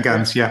 Yeah, Sten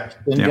guns, yeah.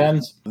 Sten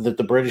guns that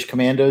the British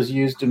commandos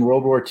used in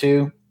World War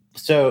II.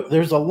 So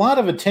there's a lot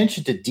of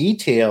attention to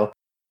detail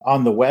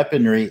on the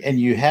weaponry, and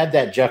you had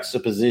that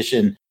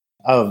juxtaposition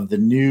of the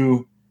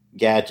new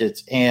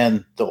gadgets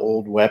and the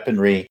old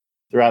weaponry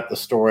throughout the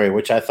story,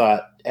 which I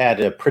thought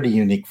added a pretty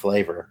unique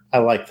flavor. I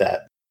like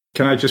that.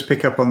 Can I just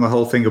pick up on the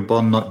whole thing of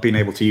Bond not being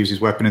able to use his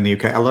weapon in the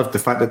UK? I love the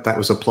fact that that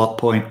was a plot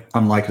point,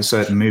 unlike a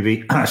certain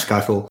movie,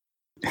 Skyfall.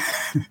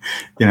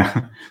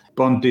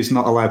 Bond is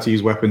not allowed to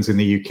use weapons in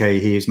the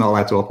UK. He is not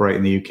allowed to operate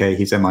in the UK.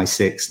 He's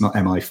MI6, not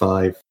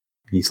MI5.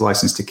 His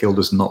license to kill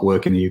does not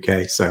work in the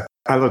UK. So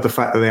I love the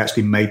fact that they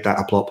actually made that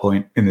a plot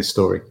point in this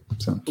story.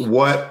 So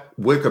what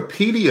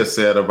Wikipedia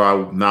said, if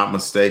I'm not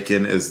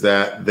mistaken, is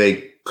that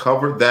they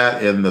covered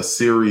that in the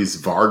series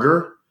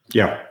Vargar.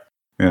 Yeah,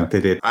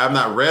 they did. I have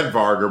not read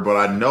Vargar, but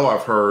I know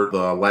I've heard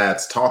the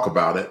lads talk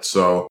about it.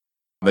 So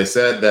they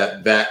said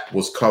that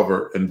was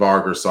covered in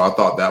Vargar. So I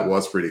thought that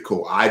was pretty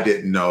cool. I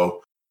didn't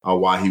know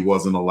why he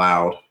wasn't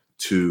allowed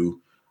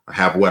to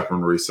have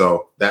weaponry.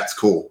 So that's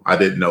cool. I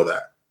didn't know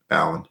that,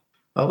 Alan.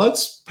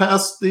 Let's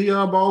pass the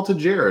ball to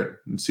Jared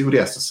and see what he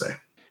has to say.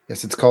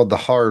 Yes, it's called the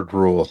hard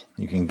rule.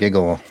 You can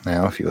giggle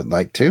now if you would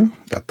like to.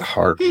 Got the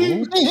hard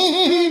rule.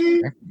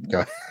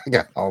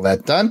 Got all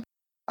that done.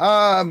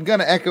 I'm going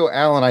to echo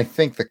Alan. I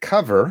think the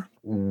cover,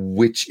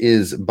 which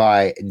is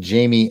by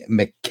Jamie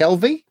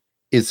McKelvey,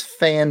 is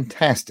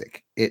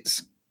fantastic.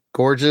 It's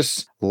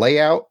gorgeous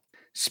layout.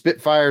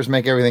 Spitfires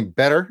make everything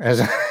better,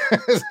 as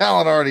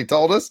Alan already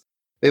told us.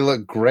 They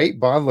look great.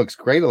 Bond looks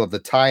great. I love the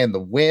tie in the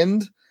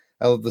wind.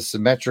 I love the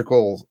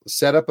symmetrical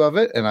setup of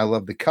it, and I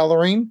love the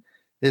coloring.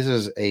 This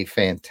is a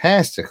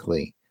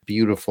fantastically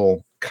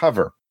beautiful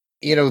cover.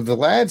 The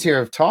lads here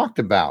have talked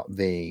about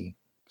the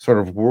sort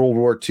of World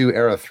War II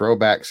era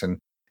throwbacks and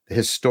the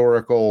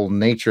historical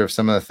nature of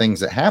some of the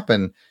things that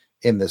happen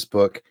in this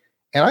book.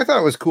 And I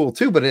thought it was cool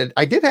too, but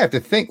I did have to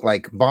think,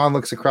 like, Bond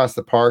looks across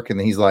the park and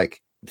he's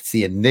like, it's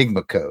the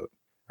Enigma code,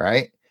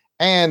 right?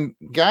 And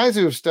guys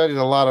who have studied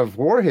a lot of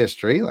war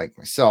history, like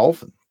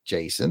myself,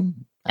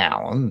 Jason,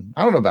 Alan,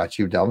 I don't know about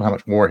you, Delvin, how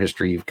much war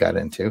history you've got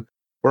into.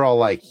 We're all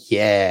like,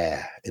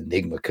 yeah,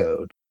 Enigma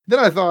code. Then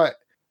I thought,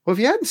 well, if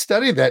you hadn't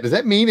studied that, does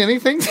that mean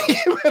anything to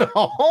you at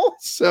all?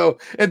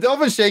 And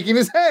Delvin's shaking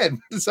his head.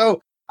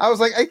 So I was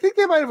like, I think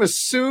they might have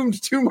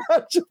assumed too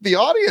much of the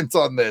audience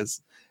on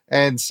this.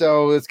 And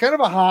so it's kind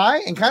of a high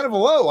and kind of a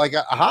low, like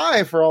a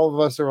high for all of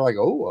us who are like,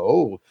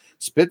 oh,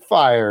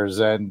 Spitfires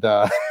and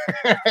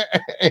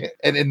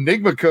and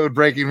Enigma code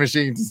breaking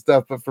machines and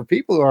stuff. But for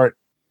people who aren't,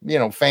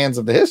 fans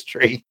of the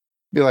history,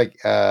 be like,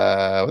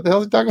 what the hell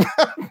is he talking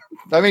about?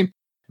 I mean,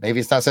 maybe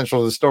it's not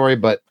central to the story,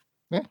 but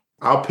yeah.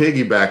 I'll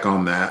piggyback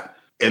on that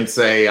and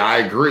say I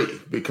agree,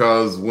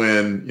 because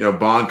when,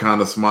 Bond kind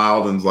of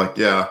smiled and was like,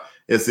 yeah,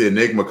 it's the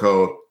Enigma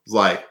code. It's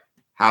like,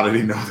 how did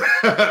he know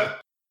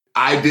that?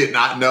 I did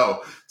not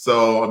know.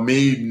 So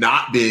me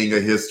not being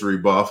a history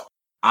buff,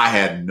 I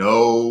had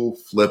no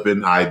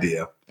flipping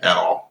idea at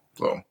all.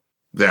 So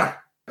yeah,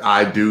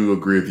 I do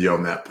agree with you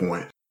on that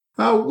point.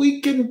 We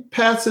can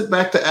pass it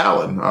back to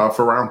Alan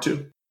for round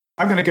 2.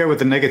 I'm going to go with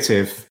the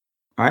negative.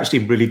 I actually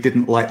really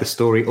didn't like the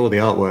story or the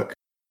artwork.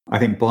 I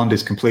think Bond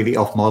is completely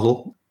off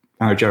model.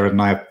 I know Jared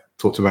and I have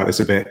talked about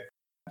this a bit,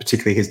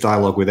 particularly his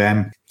dialogue with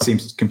M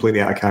seems completely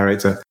out of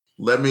character.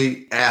 Let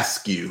me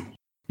ask you,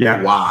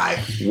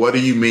 why? What do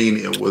you mean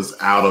it was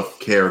out of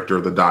character,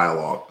 the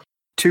dialogue?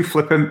 Too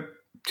flippant,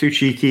 too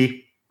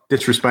cheeky,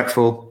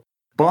 disrespectful.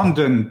 Bond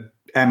and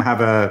M have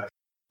a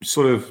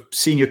sort of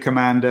senior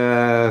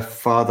commander,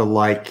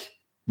 father-like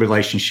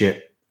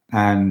relationship,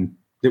 and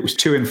it was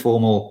too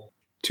informal,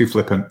 too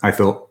flippant, I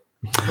thought.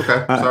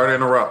 Okay, sorry to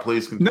interrupt.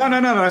 Please continue.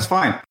 No, that's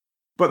fine.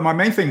 But my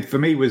main thing for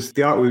me was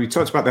the art. We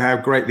talked about how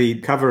great the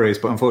cover is,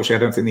 but unfortunately, I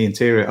don't think the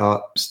interior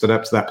art stood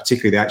up to that,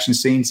 particularly the action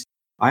scenes.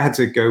 I had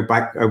to go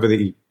back over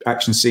the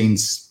action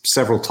scenes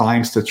several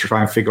times to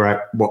try and figure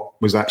out what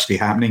was actually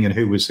happening and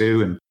who was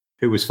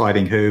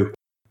fighting who.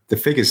 The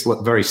figures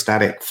looked very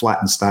static, flat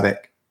and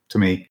static to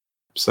me.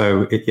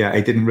 So it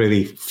didn't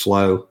really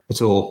flow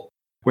at all.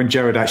 When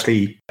Jared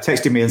actually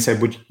texted me and said,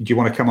 do you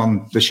want to come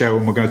on the show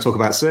and we're going to talk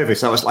about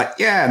service? I was like,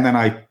 yeah. And then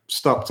I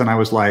stopped and I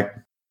was like,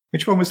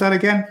 which one was that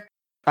again?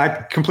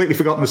 I'd completely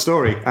forgotten the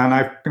story. And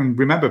I can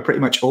remember pretty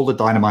much all the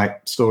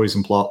Dynamite stories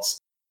and plots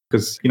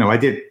because, I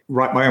did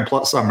write my own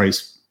plot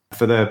summaries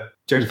for the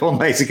James Bond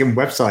Basic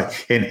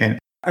website.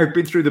 I've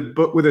been through the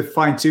book with a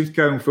fine-tooth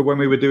comb for when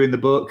we were doing the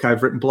book.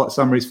 I've written plot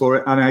summaries for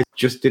it, and I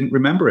just didn't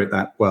remember it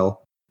that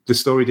well. The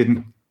story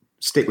didn't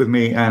stick with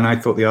me, and I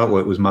thought the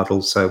artwork was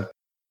muddled. So,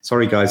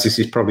 sorry, guys, this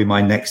is probably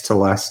my next to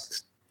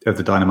last of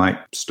the Dynamite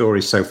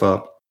stories so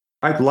far.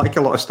 I like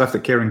a lot of stuff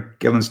that Kieran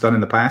Gillen's done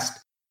in the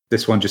past.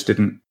 This one just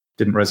didn't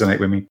resonate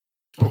with me.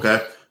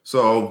 Okay,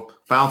 so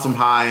found some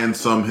high and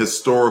some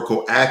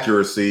historical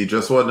accuracy.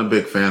 Just wasn't a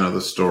big fan of the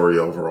story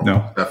overall. No,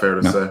 is that fair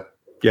to say?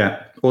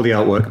 Yeah, all the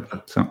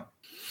artwork. So.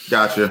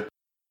 Gotcha.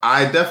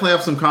 I definitely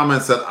have some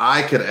comments that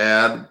I could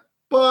add,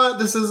 but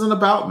this isn't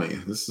about me.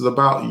 This is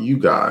about you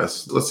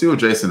guys. Let's see what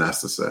Jason has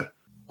to say.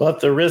 Well,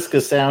 at the risk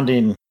of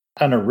sounding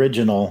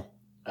unoriginal,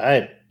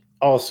 I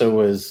also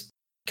was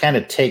kind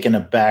of taken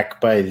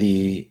aback by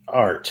the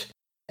art.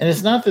 And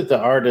it's not that the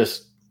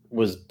artist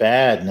was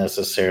bad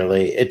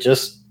necessarily.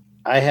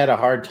 I had a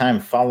hard time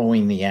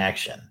following the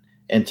action.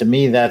 And to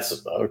me,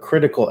 that's a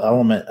critical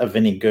element of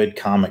any good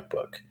comic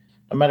book.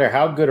 No matter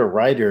how good a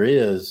writer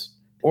is,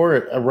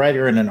 or a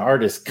writer and an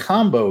artist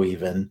combo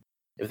even,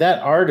 if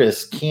that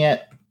artist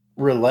can't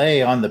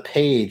relay on the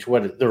page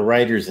what the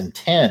writer's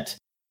intent,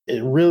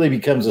 it really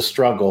becomes a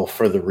struggle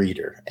for the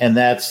reader. And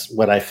that's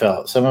what I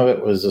felt. Some of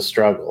it was a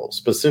struggle.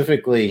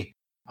 Specifically,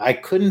 I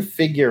couldn't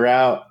figure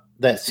out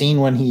that scene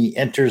when he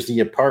enters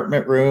the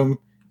apartment room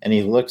and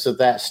he looks at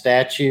that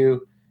statue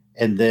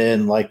and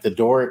then like the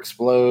door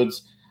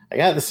explodes. I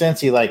got the sense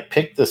he like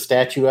picked the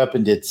statue up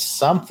and did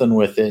something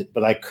with it,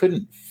 but I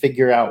couldn't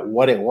figure out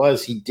what it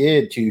was he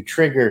did to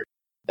trigger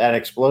that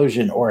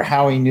explosion or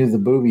how he knew the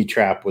booby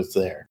trap was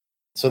there.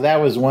 So that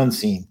was one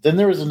scene. Then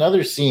there was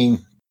another scene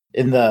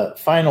in the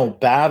final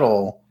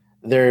battle.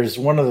 There's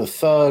one of the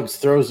thugs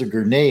throws a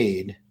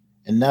grenade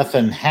and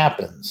nothing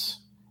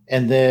happens.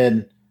 And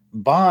then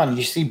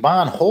you see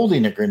Bond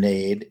holding a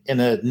grenade in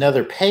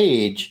another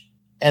page.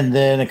 And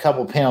then a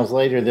couple panels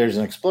later, there's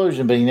an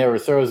explosion, but he never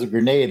throws a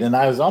grenade. And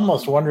I was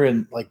almost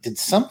wondering, like, did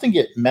something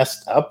get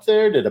messed up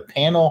there? Did a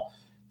panel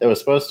that was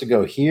supposed to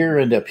go here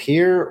end up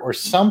here or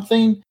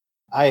something?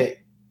 I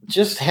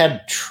just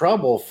had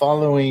trouble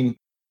following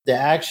the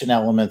action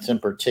elements in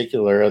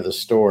particular of the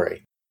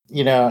story.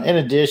 In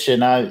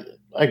addition, I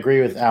agree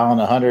with Alan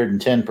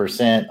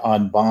 110%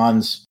 on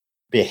Bond's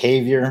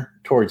behavior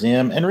towards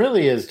him, and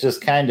really is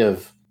just kind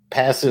of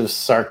passive,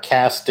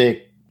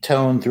 sarcastic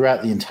tone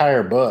throughout the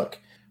entire book.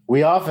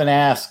 We often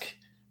ask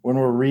when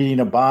we're reading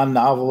a Bond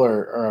novel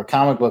or a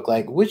comic book,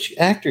 like, which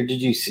actor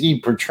did you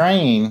see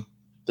portraying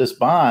this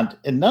Bond?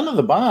 And none of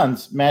the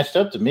Bonds matched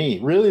up to me.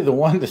 Really,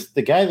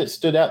 the guy that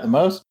stood out the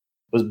most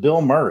was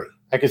Bill Murray.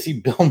 I could see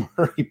Bill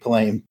Murray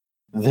playing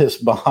this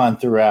Bond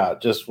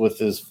throughout, just with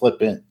his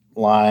flippant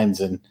lines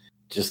and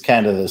just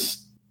kind of this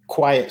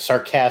quiet,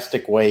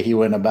 sarcastic way he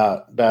went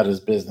about his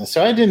business.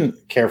 So I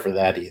didn't care for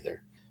that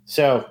either.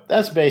 So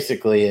that's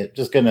basically it.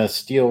 Just going to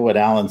steal what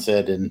Alan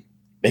said and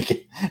make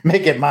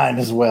it mine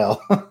as well.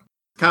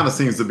 Kind of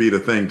seems to be the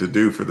thing to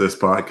do for this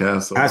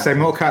podcast. So I say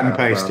more cut and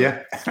paste,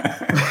 yeah.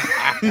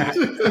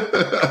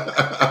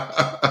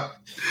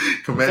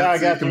 Command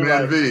C,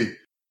 Command V.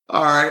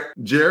 All right,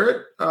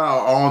 Jared,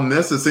 on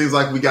this, it seems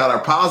like we got our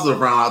positive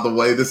round out of the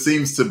way. This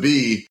seems to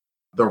be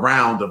the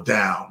round of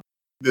down.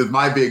 This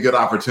might be a good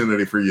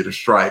opportunity for you to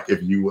strike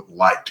if you would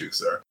like to,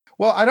 sir.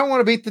 Well, I don't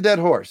want to beat the dead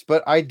horse,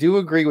 but I do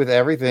agree with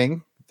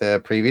everything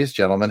the previous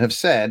gentlemen have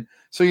said.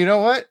 So you know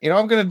what?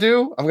 I'm going to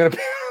do? I'm going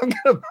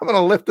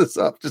to lift this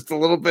up just a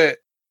little bit.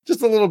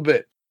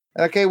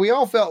 Okay, we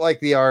all felt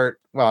like the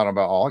art, well, I don't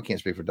know about all, I can't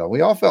speak for Doug.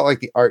 We all felt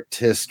like the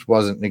artist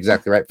wasn't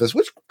exactly right for this,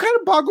 which kind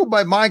of boggled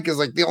my mind because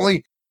like the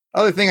only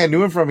other thing I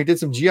knew him from, he did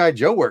some G.I.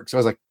 Joe work. So I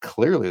was like,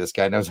 clearly this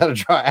guy knows how to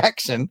draw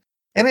action.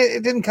 And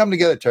it didn't come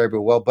together terribly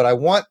well, but I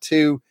want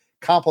to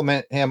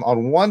compliment him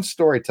on one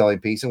storytelling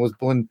piece. And was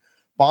when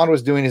Bond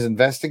was doing his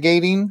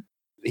investigating,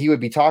 he would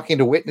be talking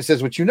to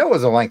witnesses, which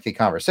was a lengthy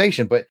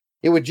conversation, but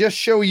it would just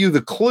show you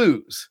the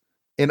clues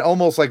in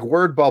almost like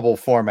word bubble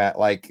format.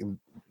 Like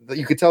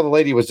you could tell the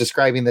lady was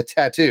describing the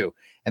tattoo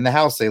and the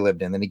house they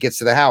lived in. Then he gets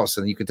to the house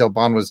and you could tell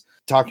Bond was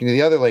talking to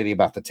the other lady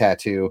about the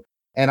tattoo.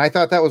 And I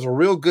thought that was a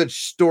real good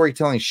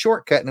storytelling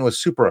shortcut and it was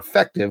super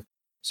effective.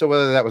 So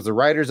whether that was the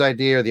writer's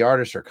idea or the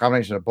artist or a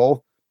combination of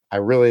both, I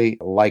really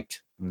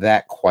liked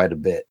that quite a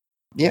bit.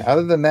 Yeah.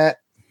 Other than that,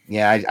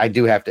 I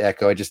do have to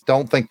echo. I just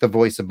don't think the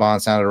voice of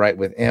Bond sounded right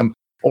with him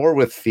or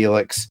with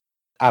Felix.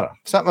 I don't know.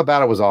 Something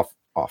about it was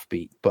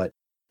offbeat, but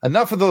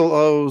enough of the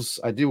lows.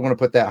 I do want to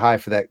put that high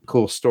for that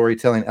cool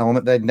storytelling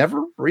element that I'd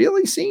never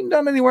really seen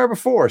done anywhere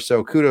before.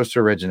 So kudos to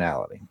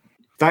originality.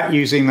 That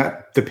using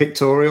the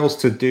pictorials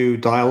to do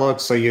dialogue.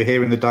 So you're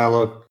hearing the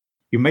dialogue,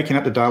 you're making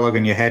up the dialogue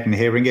in your head and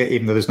hearing it,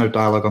 even though there's no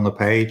dialogue on the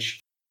page.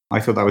 I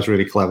thought that was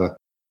really clever.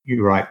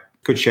 You're right.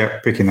 Good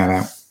shot picking that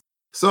out.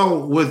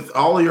 So with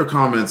all of your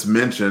comments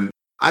mentioned,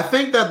 I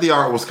think that the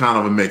art was kind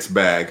of a mixed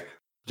bag.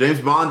 James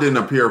Bond didn't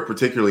appear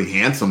particularly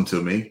handsome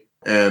to me.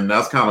 And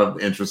that's kind of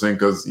interesting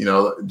because,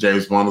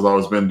 James Bond has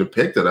always been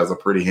depicted as a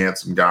pretty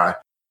handsome guy.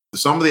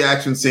 Some of the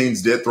action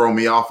scenes did throw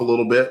me off a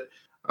little bit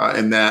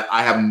in that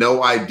I have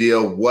no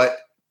idea what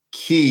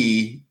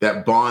key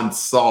that Bond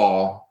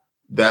saw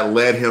that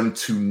led him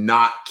to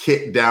not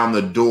kick down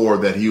the door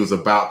that he was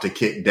about to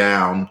kick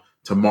down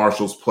to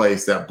Marshall's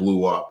place that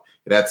blew up.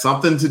 It had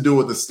something to do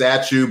with the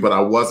statue, but I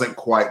wasn't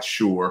quite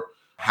sure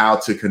how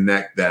to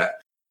connect that.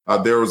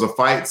 There was a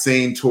fight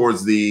scene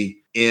towards the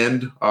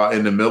end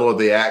in the middle of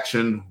the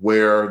action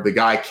where the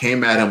guy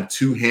came at him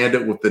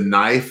two-handed with the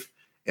knife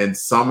and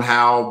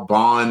somehow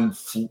Bond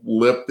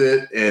flipped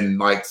it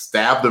and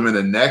stabbed him in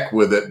the neck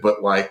with it. But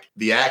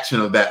the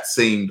action of that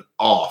seemed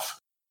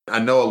off. I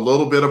know a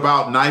little bit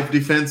about knife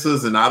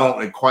defenses and I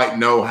don't quite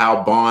know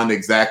how Bond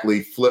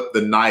exactly flipped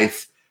the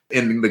knife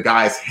in the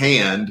guy's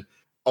hand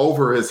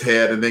over his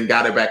head and then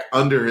got it back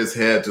under his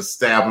head to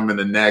stab him in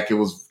the neck. It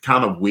was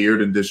kind of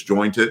weird and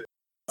disjointed.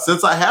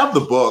 Since I have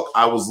the book,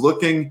 I was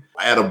looking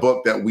at a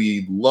book that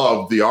we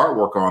loved the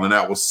artwork on, and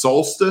that was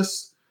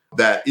Solstice,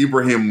 that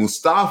Ibrahim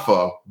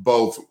Mustafa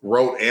both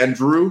wrote and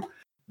drew.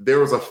 There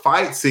was a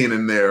fight scene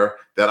in there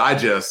that I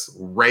just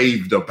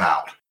raved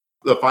about.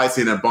 The fight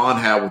scene that Bond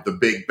had with the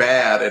big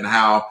bad and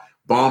how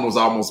Bond was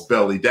almost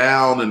belly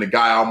down and the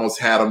guy almost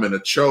had him in a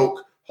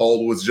choke.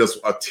 Hold was just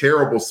a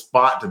terrible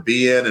spot to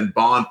be in, and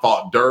Bond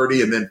fought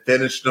dirty and then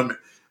finished him.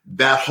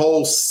 That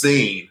whole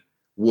scene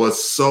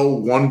was so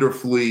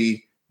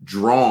wonderfully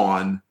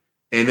drawn,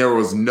 and there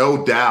was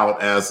no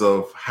doubt as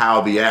of how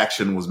the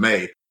action was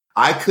made.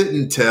 I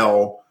couldn't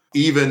tell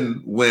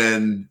even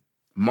when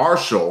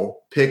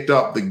Marshall picked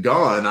up the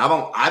gun.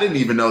 I didn't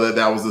even know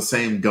that was the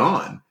same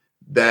gun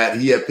that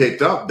he had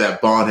picked up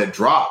that Bond had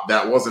dropped.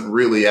 That wasn't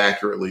really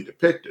accurately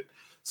depicted.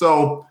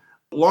 So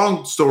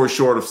long story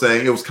short of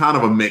saying, it was kind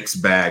of a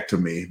mixed bag to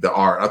me, the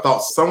art. I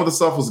thought some of the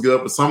stuff was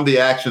good, but some of the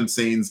action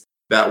scenes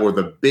that were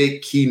the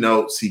big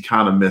keynotes he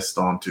kind of missed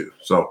on too.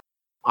 So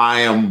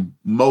I am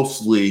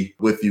mostly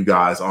with you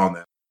guys on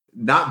that.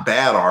 Not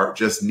bad art,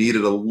 just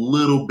needed a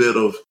little bit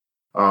of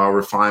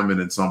refinement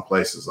in some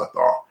places, I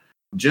thought.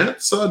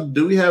 Gents,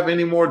 do we have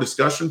any more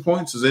discussion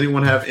points? Does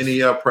anyone have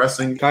any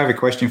pressing? I have a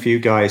question for you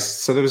guys.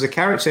 So there was a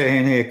character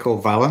in here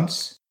called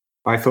Valance.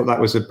 I thought that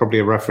was probably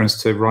a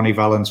reference to Ronnie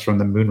Valance from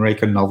the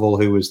Moonraker novel,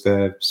 who was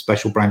the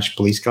special branch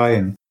police guy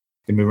in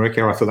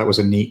Moonraker. I thought that was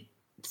a neat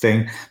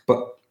thing.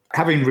 But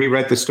having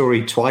reread the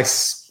story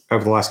twice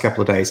over the last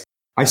couple of days,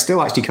 I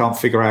still actually can't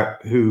figure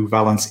out who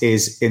Valance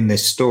is in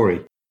this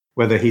story,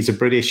 whether he's a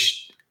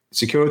British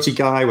security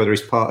guy, whether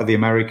he's part of the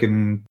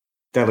American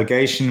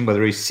delegation,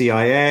 whether he's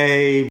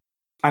CIA.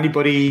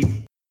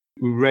 Anybody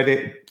who read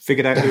it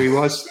figured out who he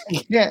was?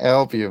 I can't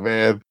help you,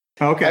 man.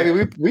 Okay. I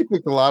mean, we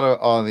picked a lot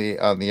on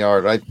the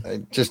art. I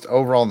just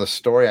overall in the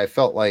story, I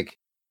felt like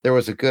there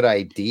was a good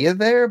idea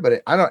there,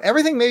 but I don't.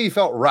 Everything maybe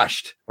felt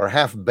rushed or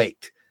half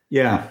baked.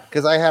 Yeah,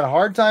 because I had a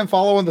hard time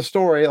following the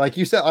story. Like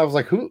you said, I was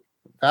like, "Who?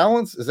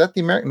 Valance? Is that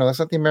the American? No, that's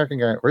not the American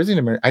guy. Where's he?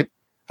 American?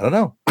 I don't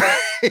know."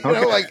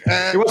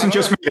 It wasn't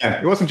just me.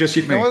 Then. It wasn't just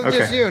you. It wasn't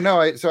just you. No,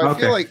 I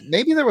feel like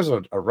maybe there was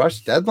a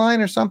rush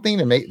deadline or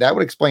something, and that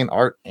would explain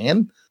art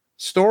and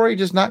story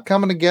just not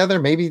coming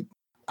together. Maybe.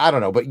 I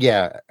don't know, but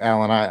yeah,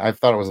 Alan, I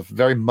thought it was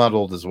very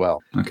muddled as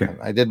well. Okay.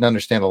 I didn't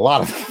understand a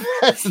lot of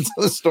the essence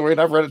of the story,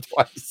 and I've read it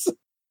twice.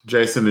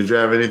 Jason, did you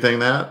have anything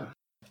that?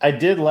 I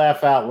did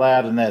laugh out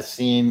loud in that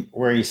scene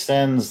where he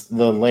sends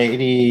the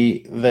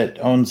lady that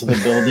owns the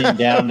building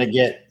down to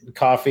get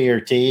coffee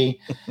or tea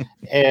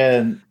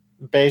and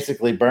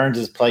basically burns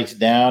his place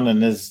down,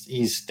 and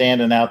he's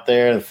standing out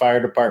there, the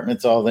fire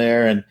department's all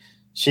there, and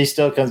she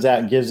still comes out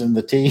and gives him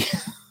the tea.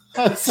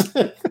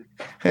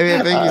 Hey,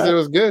 I think he said it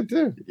was good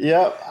too.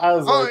 Yep. I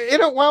was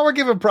while we're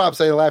giving props,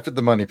 I laughed at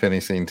the Moneypenny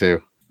scene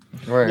too.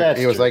 Where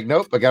he was like,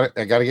 "Nope, I got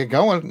to get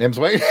going." Nim's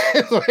waiting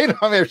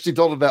on me. She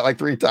told him that like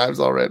 3 times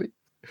already.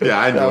 Yeah,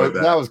 I know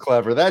that. That was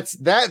clever. That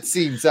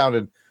scene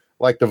sounded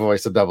like the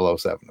voice of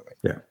 007 to me.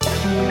 Yeah.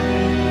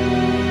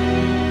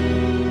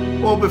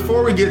 Well,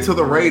 before we get to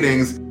the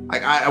ratings,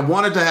 I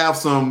wanted to have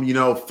some,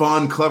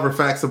 fun, clever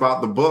facts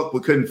about the book. We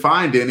couldn't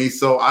find any,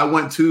 so I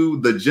went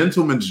to the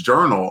Gentleman's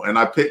Journal and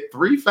I picked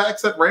 3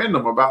 facts at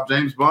random about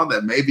James Bond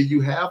that maybe you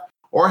have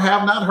or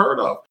have not heard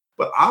of,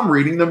 but I'm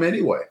reading them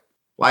anyway.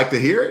 Like to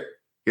hear it?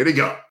 Here we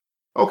go.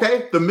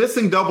 Okay, the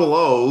missing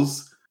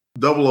 00s,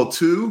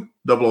 002,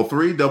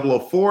 003,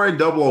 004, and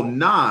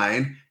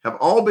 009 have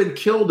all been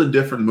killed in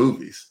different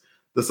movies.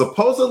 The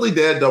supposedly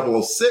dead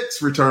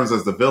 006 returns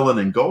as the villain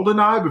in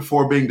GoldenEye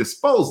before being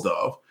disposed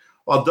of,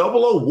 while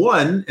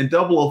 001 and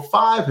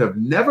 005 have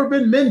never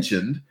been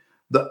mentioned,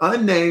 The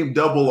unnamed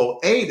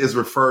 008 is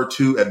referred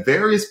to at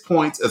various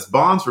points as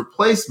Bond's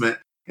replacement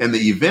in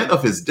the event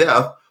of his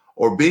death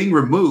or being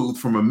removed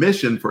from a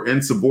mission for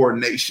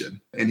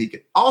insubordination. And he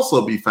can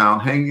also be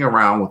found hanging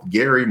around with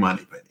Gary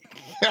Moneypenny.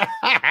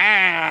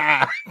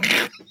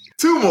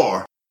 2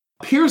 more.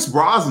 Pierce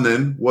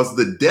Brosnan was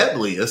the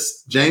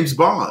deadliest James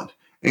Bond.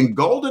 In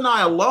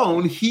GoldenEye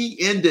alone, he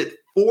ended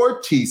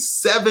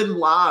 47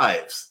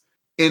 lives.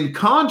 In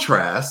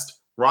contrast,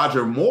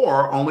 Roger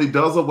Moore only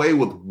does away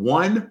with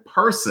 1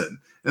 person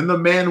in The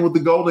Man with the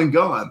Golden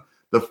Gun,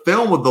 the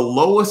film with the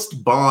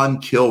lowest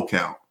Bond kill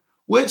count,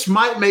 which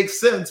might make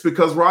sense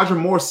because Roger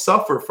Moore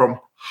suffered from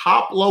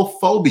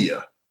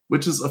hoplophobia,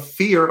 which is a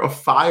fear of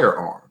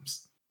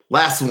firearms.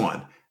 Last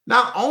one.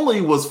 Not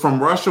only was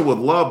From Russia with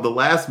Love the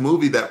last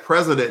movie that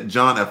President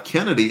John F.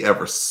 Kennedy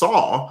ever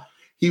saw,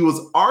 he was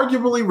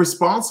arguably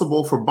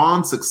responsible for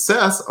Bond's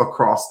success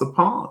across the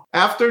pond.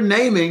 After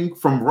naming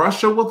From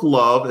Russia with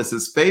Love as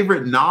his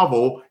favorite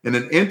novel in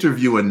an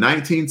interview in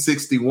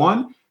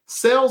 1961,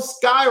 sales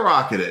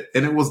skyrocketed,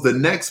 and it was the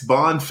next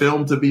Bond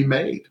film to be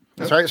made.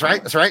 That's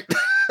right.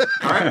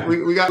 All right,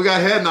 we got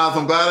head nods.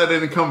 I'm glad I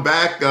didn't come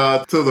back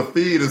to the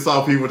feed and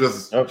saw people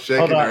just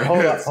shaking their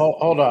heads.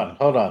 Hold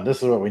on.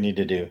 This is what we need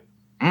to do.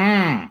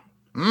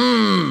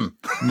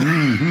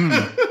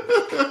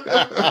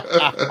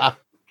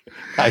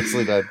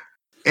 Nicely done.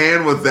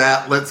 And with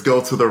that, let's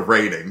go to the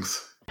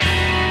ratings.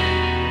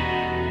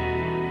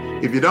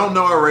 If you don't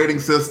know our rating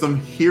system,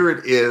 here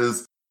it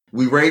is.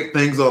 We rate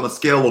things on a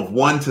scale of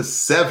 1 to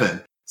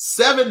 7.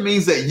 7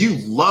 means that you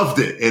loved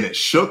it and it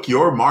shook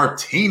your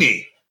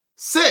martini.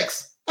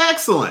 6,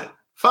 excellent.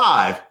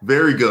 5,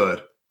 very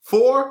good.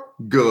 4,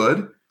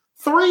 good.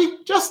 3,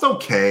 just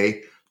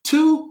okay.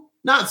 2,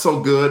 not so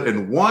good.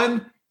 And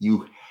 1,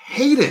 you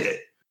hated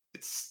it.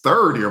 It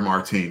stirred your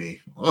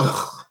martini.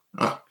 Ugh.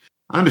 I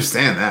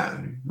understand that.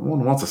 No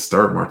one wants a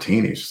stirred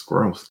martini. It's just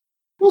gross.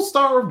 We'll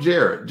start with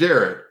Jared.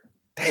 Jared,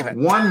 damn it.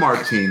 1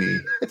 martini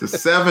to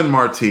 7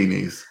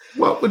 martinis.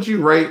 What would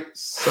you rate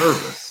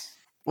service?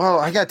 Well,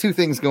 I got 2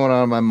 things going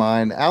on in my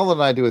mind. Al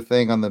and I do a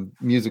thing on the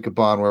Music of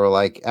Bond where we're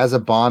like, as a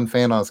Bond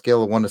fan on a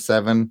scale of 1 to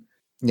 7,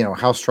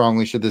 how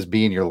strongly should this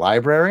be in your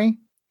library?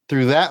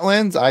 Through that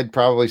lens, I'd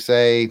probably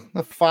say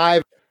a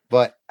 5.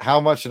 But how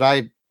much did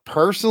I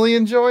personally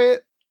enjoy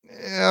it?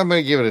 I'm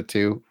going to give it a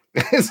 2.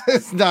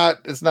 It's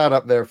not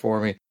up there for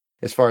me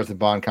as far as the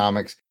Bond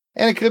comics.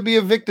 And it could be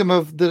a victim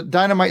of the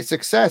Dynamite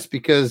success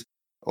because,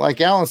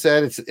 like Alan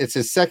said, it's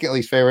his second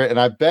least favorite. And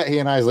I bet he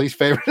and I's least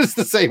favorite is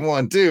the same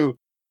one, too.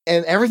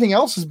 And everything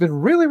else has been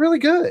really, really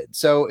good.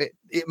 So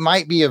it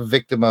might be a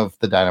victim of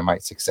the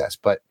Dynamite success.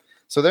 But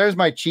so there's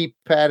my cheap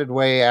padded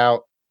way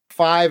out.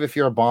 5 if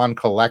you're a Bond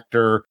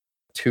collector,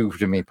 2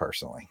 to me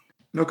personally.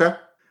 Okay.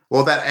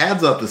 Well, that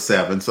adds up to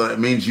 7, so it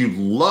means you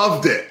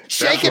loved it.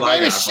 Shake it,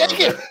 baby, shake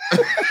it.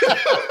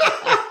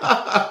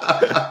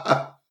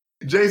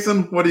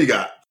 Jason, what do you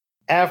got?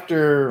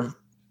 After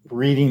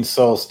reading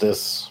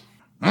Solstice,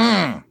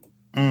 yeah,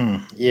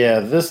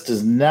 this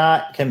does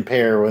not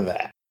compare with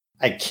that.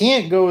 I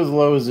can't go as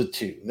low as a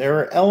 2. There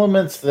are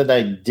elements that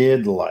I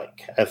did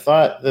like. I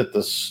thought that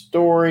the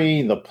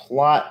story, the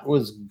plot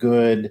was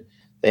good.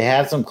 They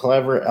had some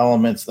clever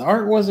elements. The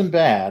art wasn't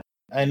bad.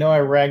 I know I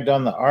ragged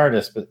on the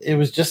artist, but it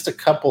was just a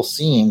couple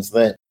scenes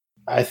that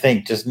I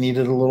think just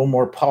needed a little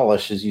more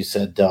polish, as you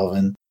said,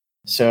 Delvin.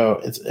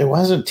 So it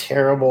wasn't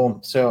terrible.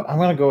 So I'm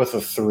going to go with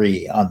a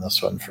 3 on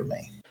this one for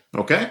me.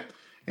 Okay.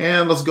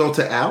 And let's go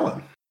to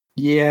Alan.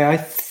 Yeah, I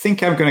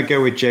think I'm going to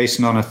go with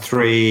Jason on a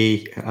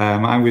 3.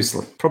 I was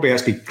probably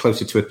actually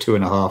closer to a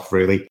 2.5,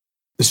 really.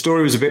 The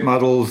story was a bit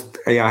muddled.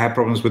 Yeah, I had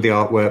problems with the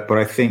artwork, but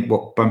I think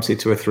what bumps it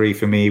to a 3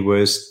 for me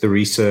was the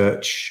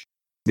research,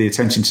 the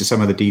attention to some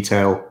of the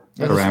detail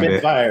around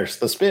it.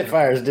 The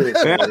Spitfires did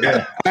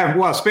it.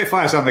 Well,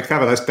 Spitfires on the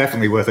cover, that's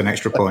definitely worth an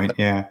extra point.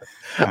 Yeah.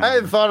 I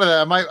hadn't thought of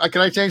that.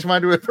 Can I change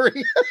mine to a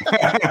 3?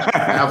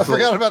 I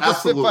forgot about the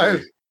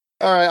Spitfires.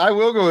 All right, I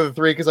will go with a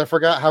 3 because I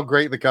forgot how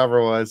great the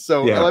cover was.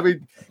 So let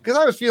me, because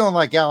I was feeling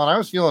like Alan, I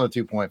was feeling a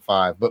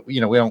 2.5, but we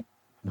don't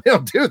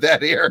do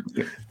that here.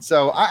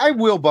 So I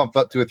will bump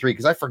up to a 3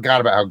 because I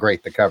forgot about how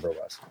great the cover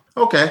was.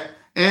 Okay.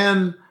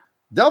 And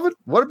Delvin,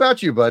 what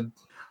about you, bud?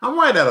 I'm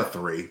right at a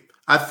 3.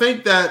 I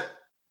think that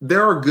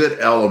there are good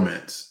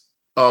elements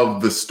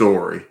of the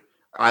story.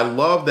 I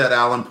love that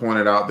Alan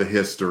pointed out the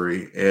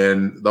history,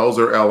 and those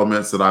are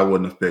elements that I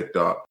wouldn't have picked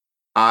up.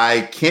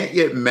 I can't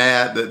get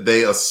mad that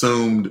they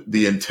assumed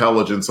the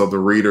intelligence of the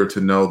reader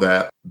to know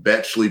that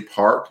Bletchley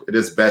Park, it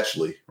is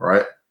Bletchley,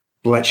 right?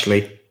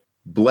 Bletchley,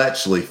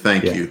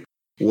 thank you,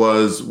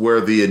 was where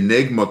the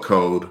Enigma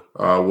code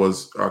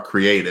was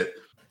created.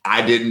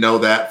 I didn't know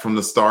that from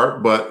the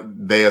start, but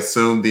they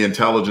assumed the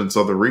intelligence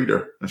of the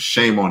reader.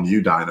 Shame on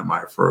you,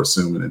 Dynamite, for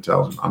assuming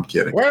intelligence. I'm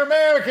kidding. We're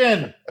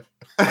American.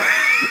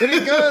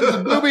 Any guns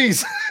and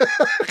boobies.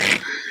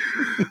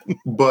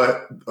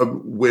 But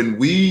when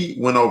we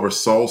went over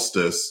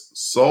Solstice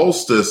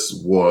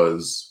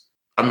was,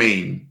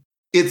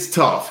 it's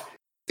tough.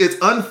 it's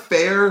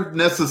unfair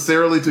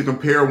necessarily to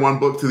compare one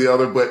book to the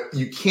other, but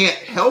you can't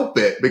help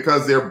it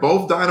because they're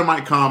both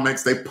Dynamite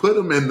comics. They put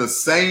them in the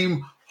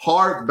same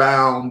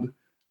hardbound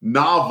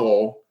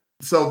novel,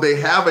 so they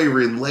have a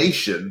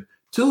relation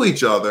to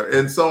each other.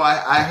 And so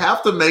I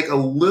have to make a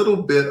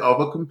little bit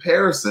of a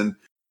comparison.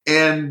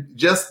 And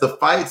just the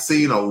fight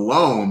scene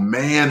alone,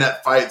 man,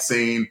 that fight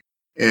scene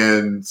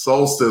in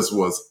Solstice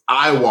was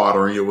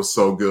eye-watering. It was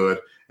so good.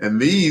 And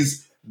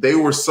they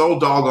were so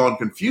doggone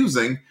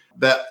confusing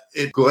that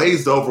it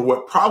glazed over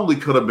what probably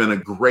could have been a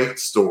great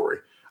story.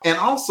 And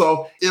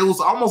also, it was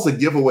almost a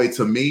giveaway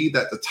to me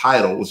that the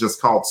title was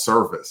just called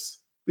Service,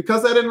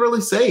 because they didn't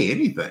really say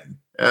anything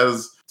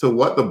as to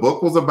what the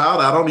book was about.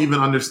 I don't even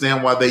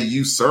understand why they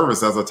used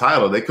Service as a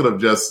title. They could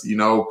have just,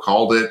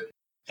 called it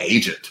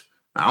Agent.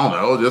 I don't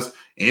know, just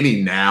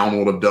any noun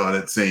would have done,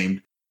 it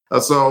seemed.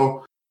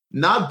 So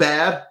not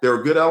bad. There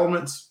are good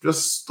elements,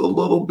 just a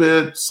little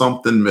bit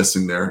something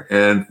missing there.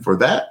 And for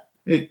that,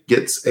 it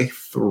gets a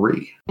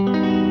 3.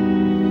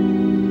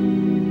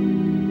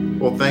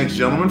 Well, thanks,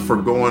 gentlemen, for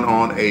going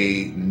on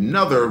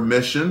another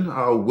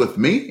mission with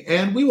me.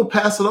 And we will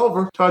pass it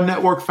over to our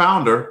network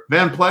founder,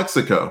 Van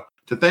Plexico,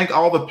 to thank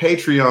all the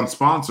Patreon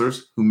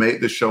sponsors who made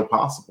this show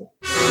possible.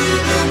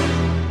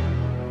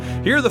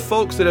 Here are the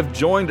folks that have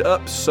joined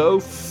up so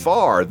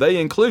far. They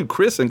include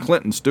Chris and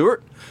Clinton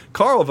Stewart,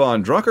 Carl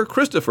Von Drunker,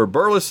 Christopher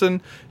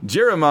Burleson,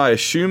 Jeremiah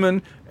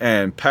Schumann,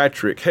 and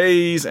Patrick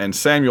Hayes, and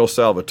Samuel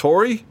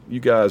Salvatore. You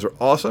guys are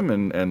awesome,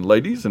 and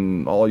ladies,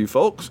 and all you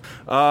folks.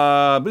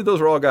 I believe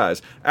those are all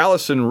guys.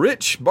 Allison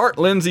Rich, Bart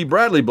Lindsay,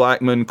 Bradley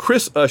Blackman,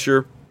 Chris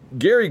Usher,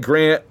 Gary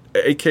Grant,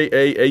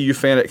 a.k.a. AU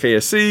Fan at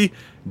KSC,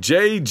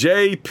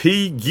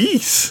 JJP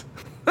Geese.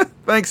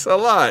 Thanks a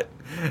lot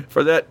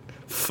for that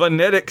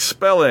phonetic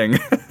spelling.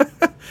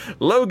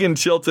 Logan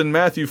Chilton,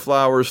 Matthew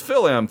Flowers,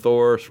 Phil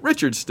Amthor,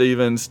 Richard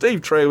Stevens,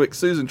 Steve Trawick,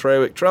 Susan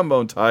Trawick,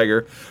 Trombone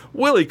Tiger,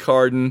 Willie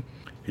Carden,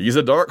 he's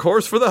a dark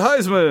horse for the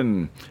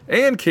Heisman,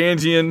 Ann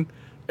Kanjian,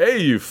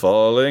 AU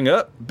Falling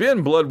Up,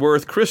 Ben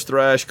Bloodworth, Chris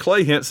Thrash,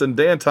 Clay Henson,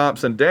 Dan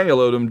Thompson, Daniel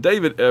Odom,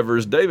 David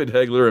Evers, David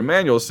Hegler,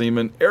 Emmanuel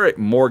Seaman, Eric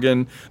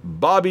Morgan,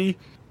 Bobby,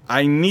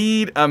 I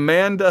Need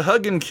Amanda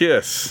Hug and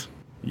Kiss.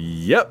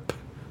 Yep,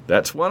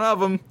 that's one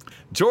of them.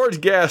 George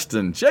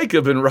Gaston,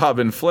 Jacob and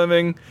Robin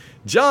Fleming,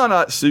 John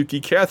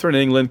Otsuki, Catherine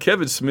England,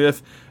 Kevin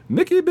Smith,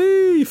 Mickey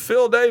B,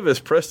 Phil Davis,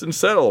 Preston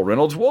Settle,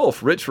 Reynolds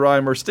Wolf, Rich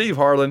Reimer, Steve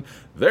Harlan,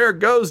 There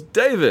Goes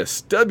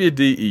Davis,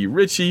 WDE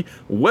Ritchie,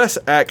 Wes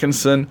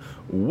Atkinson,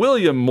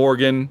 William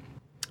Morgan,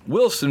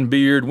 Wilson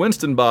Beard,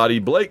 Winston Body,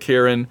 Blake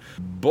Heron,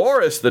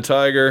 Boris the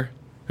Tiger,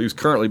 who's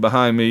currently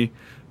behind me,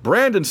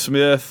 Brandon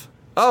Smith.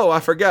 Oh, I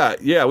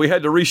forgot. Yeah, we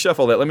had to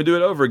reshuffle that. Let me do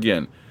it over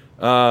again.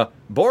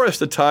 Boris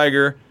the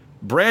Tiger,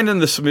 Brandon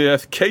the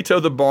Smith,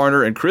 Cato the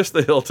Barner, and Chris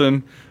the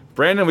Hilton.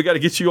 Brandon, we got to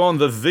get you on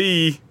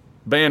the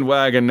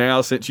bandwagon now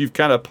since you've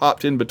kind of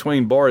popped in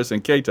between Boris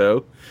and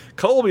Cato.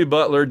 Colby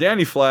Butler,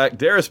 Danny Flack,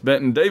 Darius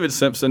Benton, David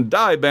Simpson,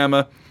 Die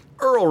Bama,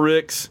 Earl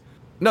Ricks.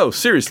 No,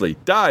 seriously,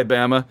 Die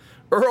Bama.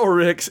 Earl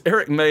Ricks,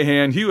 Eric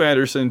Mahan, Hugh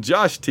Anderson,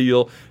 Josh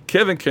Teal,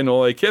 Kevin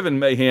Kenoy, Kevin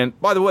Mahan.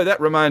 By the way, that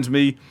reminds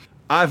me,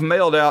 I've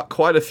mailed out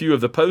quite a few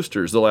of the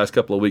posters the last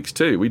couple of weeks,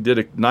 too. We did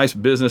a nice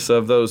business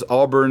of those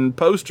Auburn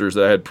posters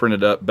that I had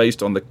printed up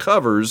based on the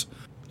covers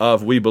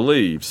of We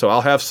Believe. So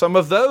I'll have some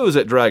of those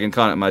at Dragon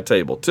Con at my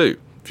table, too.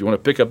 If you want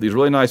to pick up these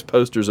really nice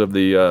posters of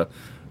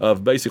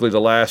of basically the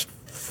last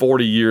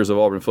 40 years of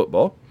Auburn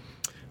football.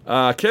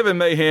 Kevin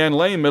Mahan,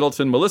 Lane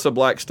Middleton, Melissa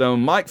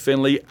Blackstone, Mike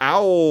Finley,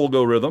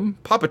 Algorithm,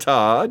 Papa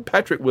Todd,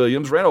 Patrick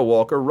Williams, Randall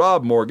Walker,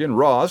 Rob Morgan,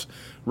 Ross,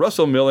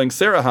 Russell Milling,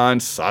 Sarah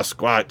Hines,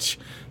 Sasquatch,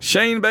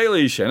 Shane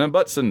Bailey, Shannon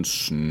Butson,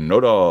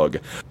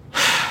 Snowdog.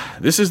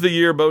 This is the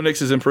year Bo Nix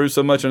has improved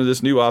so much under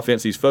this new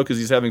offense. He's focused,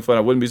 he's having fun.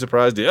 I wouldn't be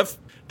surprised if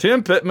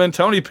Tim Pittman,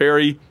 Tony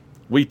Perry,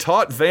 we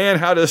taught Van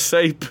how to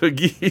say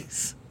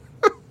Puggies.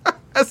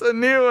 That's a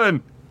new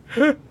one.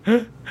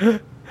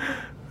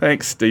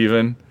 Thanks,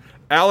 Steven.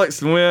 Alex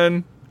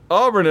Nguyen,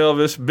 Auburn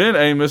Elvis, Ben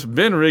Amos,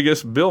 Ben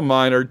Rigas, Bill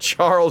Miner,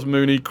 Charles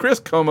Mooney, Chris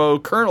Como,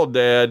 Colonel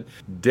Dad,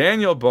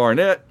 Daniel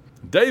Barnett,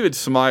 David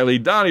Smiley,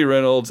 Donnie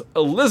Reynolds,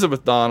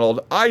 Elizabeth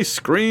Donald, Ice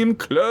Cream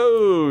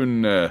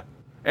Clone.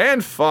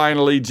 And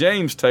finally,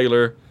 James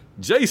Taylor,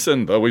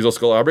 Jason, the Weasel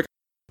Skull Albrecht,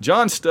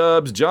 John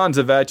Stubbs, John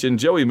Zavachin,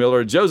 Joey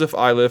Miller, Joseph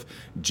Iliff,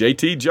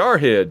 JT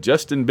Jarhead,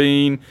 Justin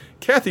Bean,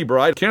 Kathy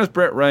Bright, Kenneth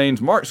Brent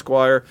Rains, Mark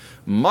Squire,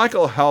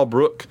 Michael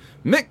Halbrook,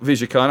 Mick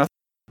Vijaykanth,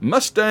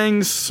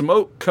 Mustangs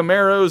smoke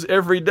Camaros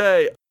every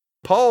day,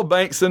 Paul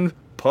Bankson,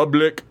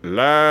 public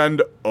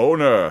land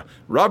owner,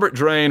 Robert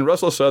Drain,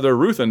 Russell Souther,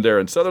 Ruth and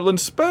Darren Sutherland,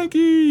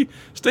 Spanky,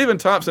 Stephen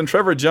Thompson,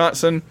 Trevor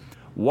Johnson.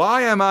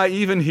 Why am I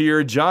even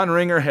here? John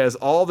Ringer has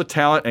all the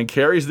talent and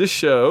carries this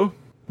show.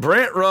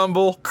 Brent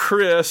Rumble,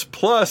 Chris,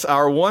 plus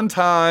our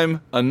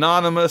one-time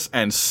anonymous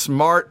and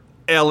smart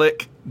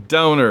Alec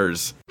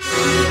donors.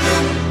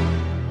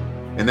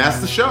 And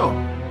that's the show.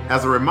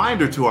 As a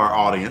reminder to our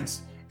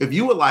audience, if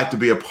you would like to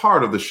be a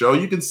part of the show,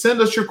 you can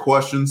send us your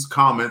questions,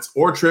 comments,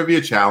 or trivia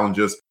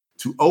challenges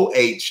to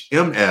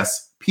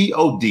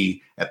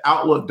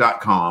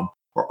ohmspod@outlook.com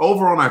or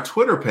over on our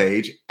Twitter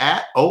page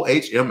at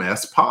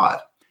OHMSPod.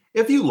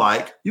 If you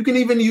like, you can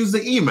even use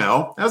the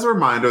email. As a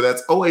reminder,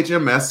 that's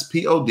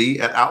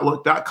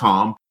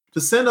ohmspod@outlook.com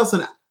to send us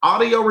an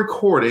audio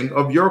recording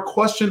of your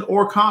question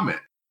or comment.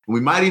 We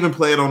might even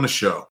play it on the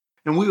show.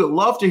 And we would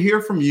love to hear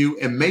from you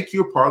and make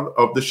you a part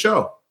of the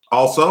show.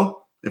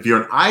 Also, if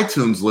you're an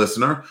iTunes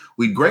listener,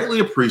 we'd greatly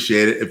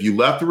appreciate it if you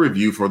left a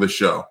review for the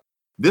show.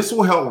 This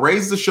will help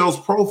raise the show's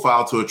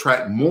profile to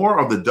attract more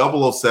of the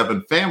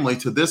 007 family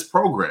to this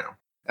program.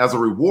 As a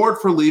reward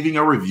for leaving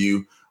a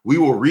review, we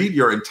will read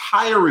your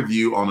entire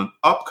review on an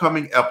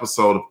upcoming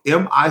episode of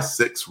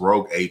MI6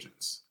 Rogue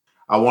Agents.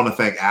 I want to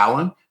thank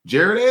Alan,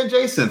 Jared, and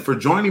Jason for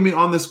joining me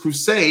on this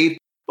crusade.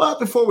 But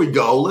before we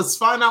go, let's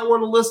find out where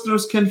the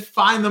listeners can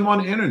find them on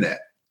the internet.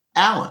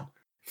 Alan.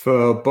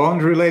 For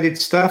Bond-related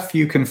stuff,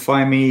 you can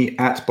find me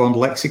at Bond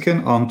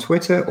Lexicon on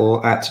Twitter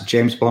or at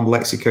James Bond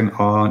Lexicon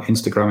on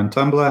Instagram and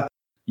Tumblr.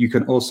 You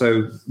can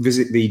also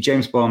visit the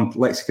James Bond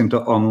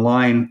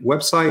Lexicon.online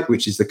website,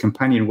 which is the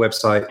companion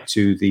website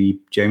to the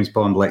James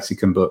Bond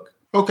Lexicon book.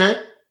 Okay.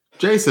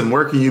 Jason,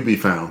 where can you be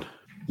found?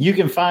 You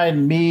can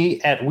find me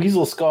at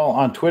Weasel Skull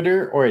on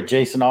Twitter or at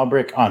Jason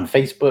Albrick on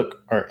Facebook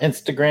or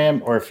Instagram.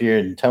 Or if you're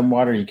in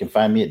Tumwater, you can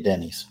find me at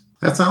Denny's.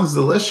 That sounds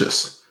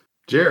delicious.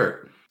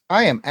 Jared.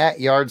 I am at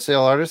Yard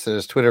Sale Artist. That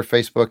is Twitter,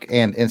 Facebook,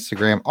 and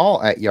Instagram,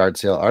 all at Yard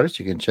Sale Artist.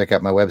 You can check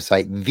out my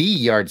website,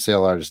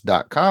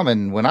 theyardsaleartist.com.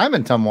 And when I'm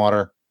in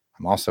Tumwater,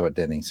 I'm also at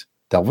Denny's.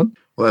 Delvin?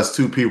 Well, that's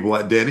two people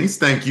at Denny's.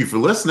 Thank you for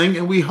listening,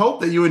 and we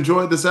hope that you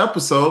enjoyed this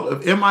episode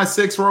of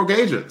MI6 Rogue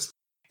Agents.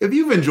 If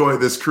you've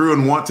enjoyed this crew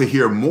and want to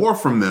hear more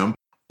from them,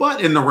 but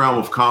in the realm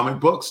of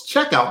comic books,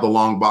 check out the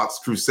Long Box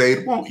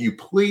Crusade, won't you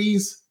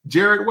please?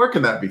 Jared, where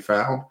can that be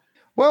found?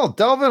 Well,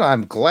 Delvin,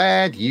 I'm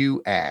glad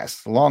you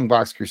asked. Long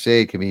Box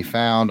Crusade can be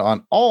found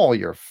on all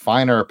your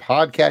finer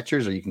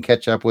podcatchers, or you can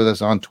catch up with us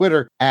on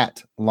Twitter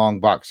at Long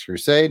Box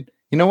Crusade.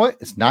 You know what?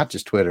 It's not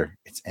just Twitter.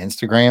 It's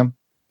Instagram.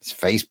 It's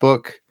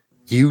Facebook,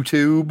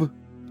 YouTube,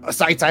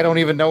 sites I don't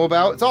even know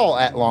about. It's all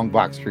at Long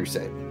Box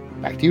Crusade.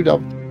 Back to you,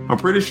 Delvin. I'm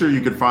pretty sure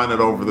you could find it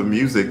over the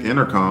music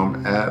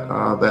intercom at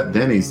that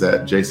Denny's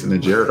that Jason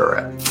and Jared are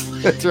at.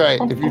 That's right.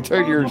 If you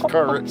turn your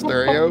car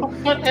stereo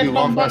to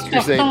Long Box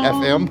Crusade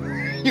FM,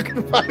 you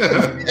can find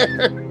it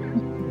there.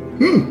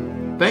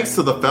 Thanks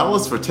to the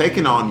fellas for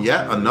taking on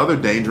yet another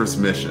dangerous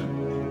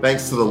mission.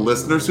 Thanks to the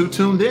listeners who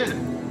tuned in.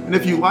 And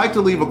if you'd like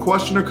to leave a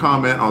question or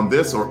comment on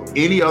this or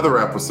any other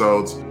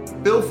episodes,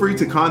 feel free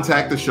to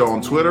contact the show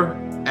on Twitter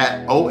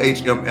at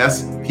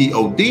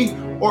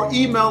OHMSPOD or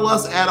email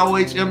us at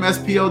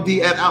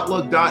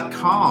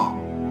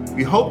ohmspod@outlook.com.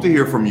 We hope to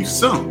hear from you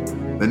soon.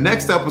 The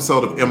next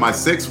episode of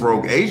MI6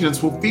 Rogue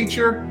Agents will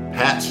feature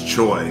Pat's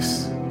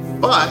Choice.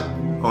 But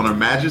on Her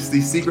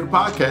Majesty's Secret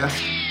Podcast,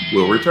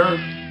 we'll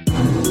return.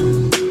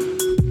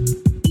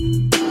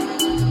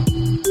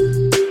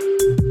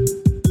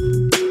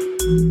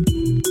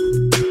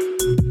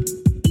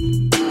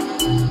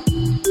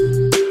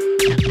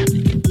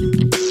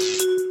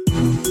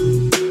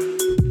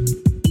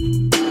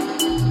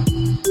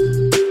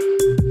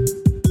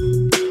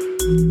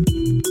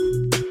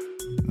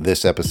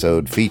 This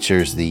episode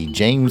features the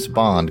James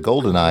Bond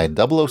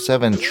GoldenEye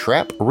 007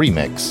 Trap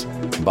Remix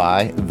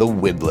by The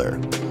Whittler.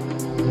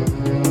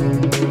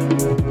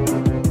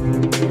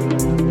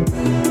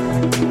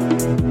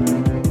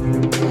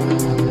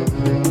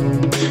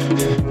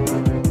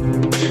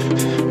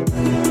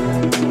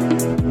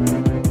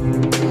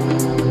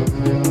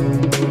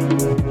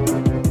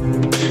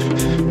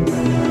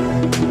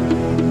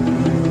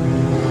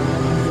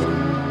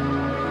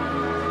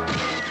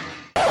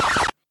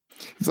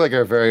 It's like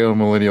our very own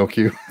millennial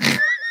Q.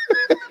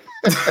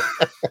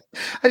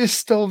 I just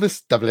stole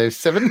this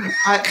 007.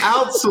 I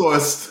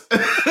outsourced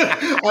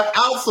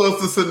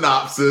the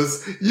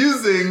synopsis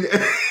using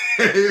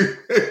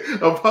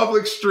a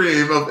public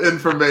stream of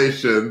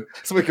information.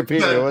 It's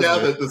Wikipedia, that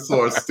gathered the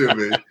source to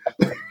me.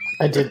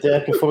 I did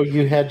that before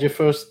you had your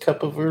first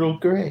cup of Earl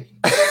Grey.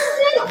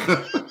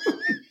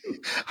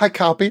 I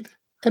copied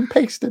and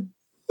pasted.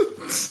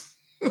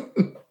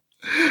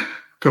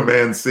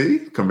 Command C,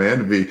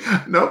 Command V.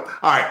 Nope.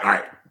 All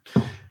right.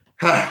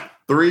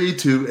 3,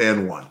 2,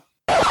 and 1.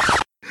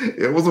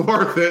 It was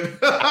worth it.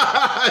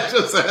 I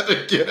just had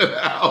to get it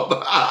out.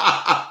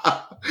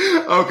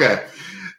 Okay.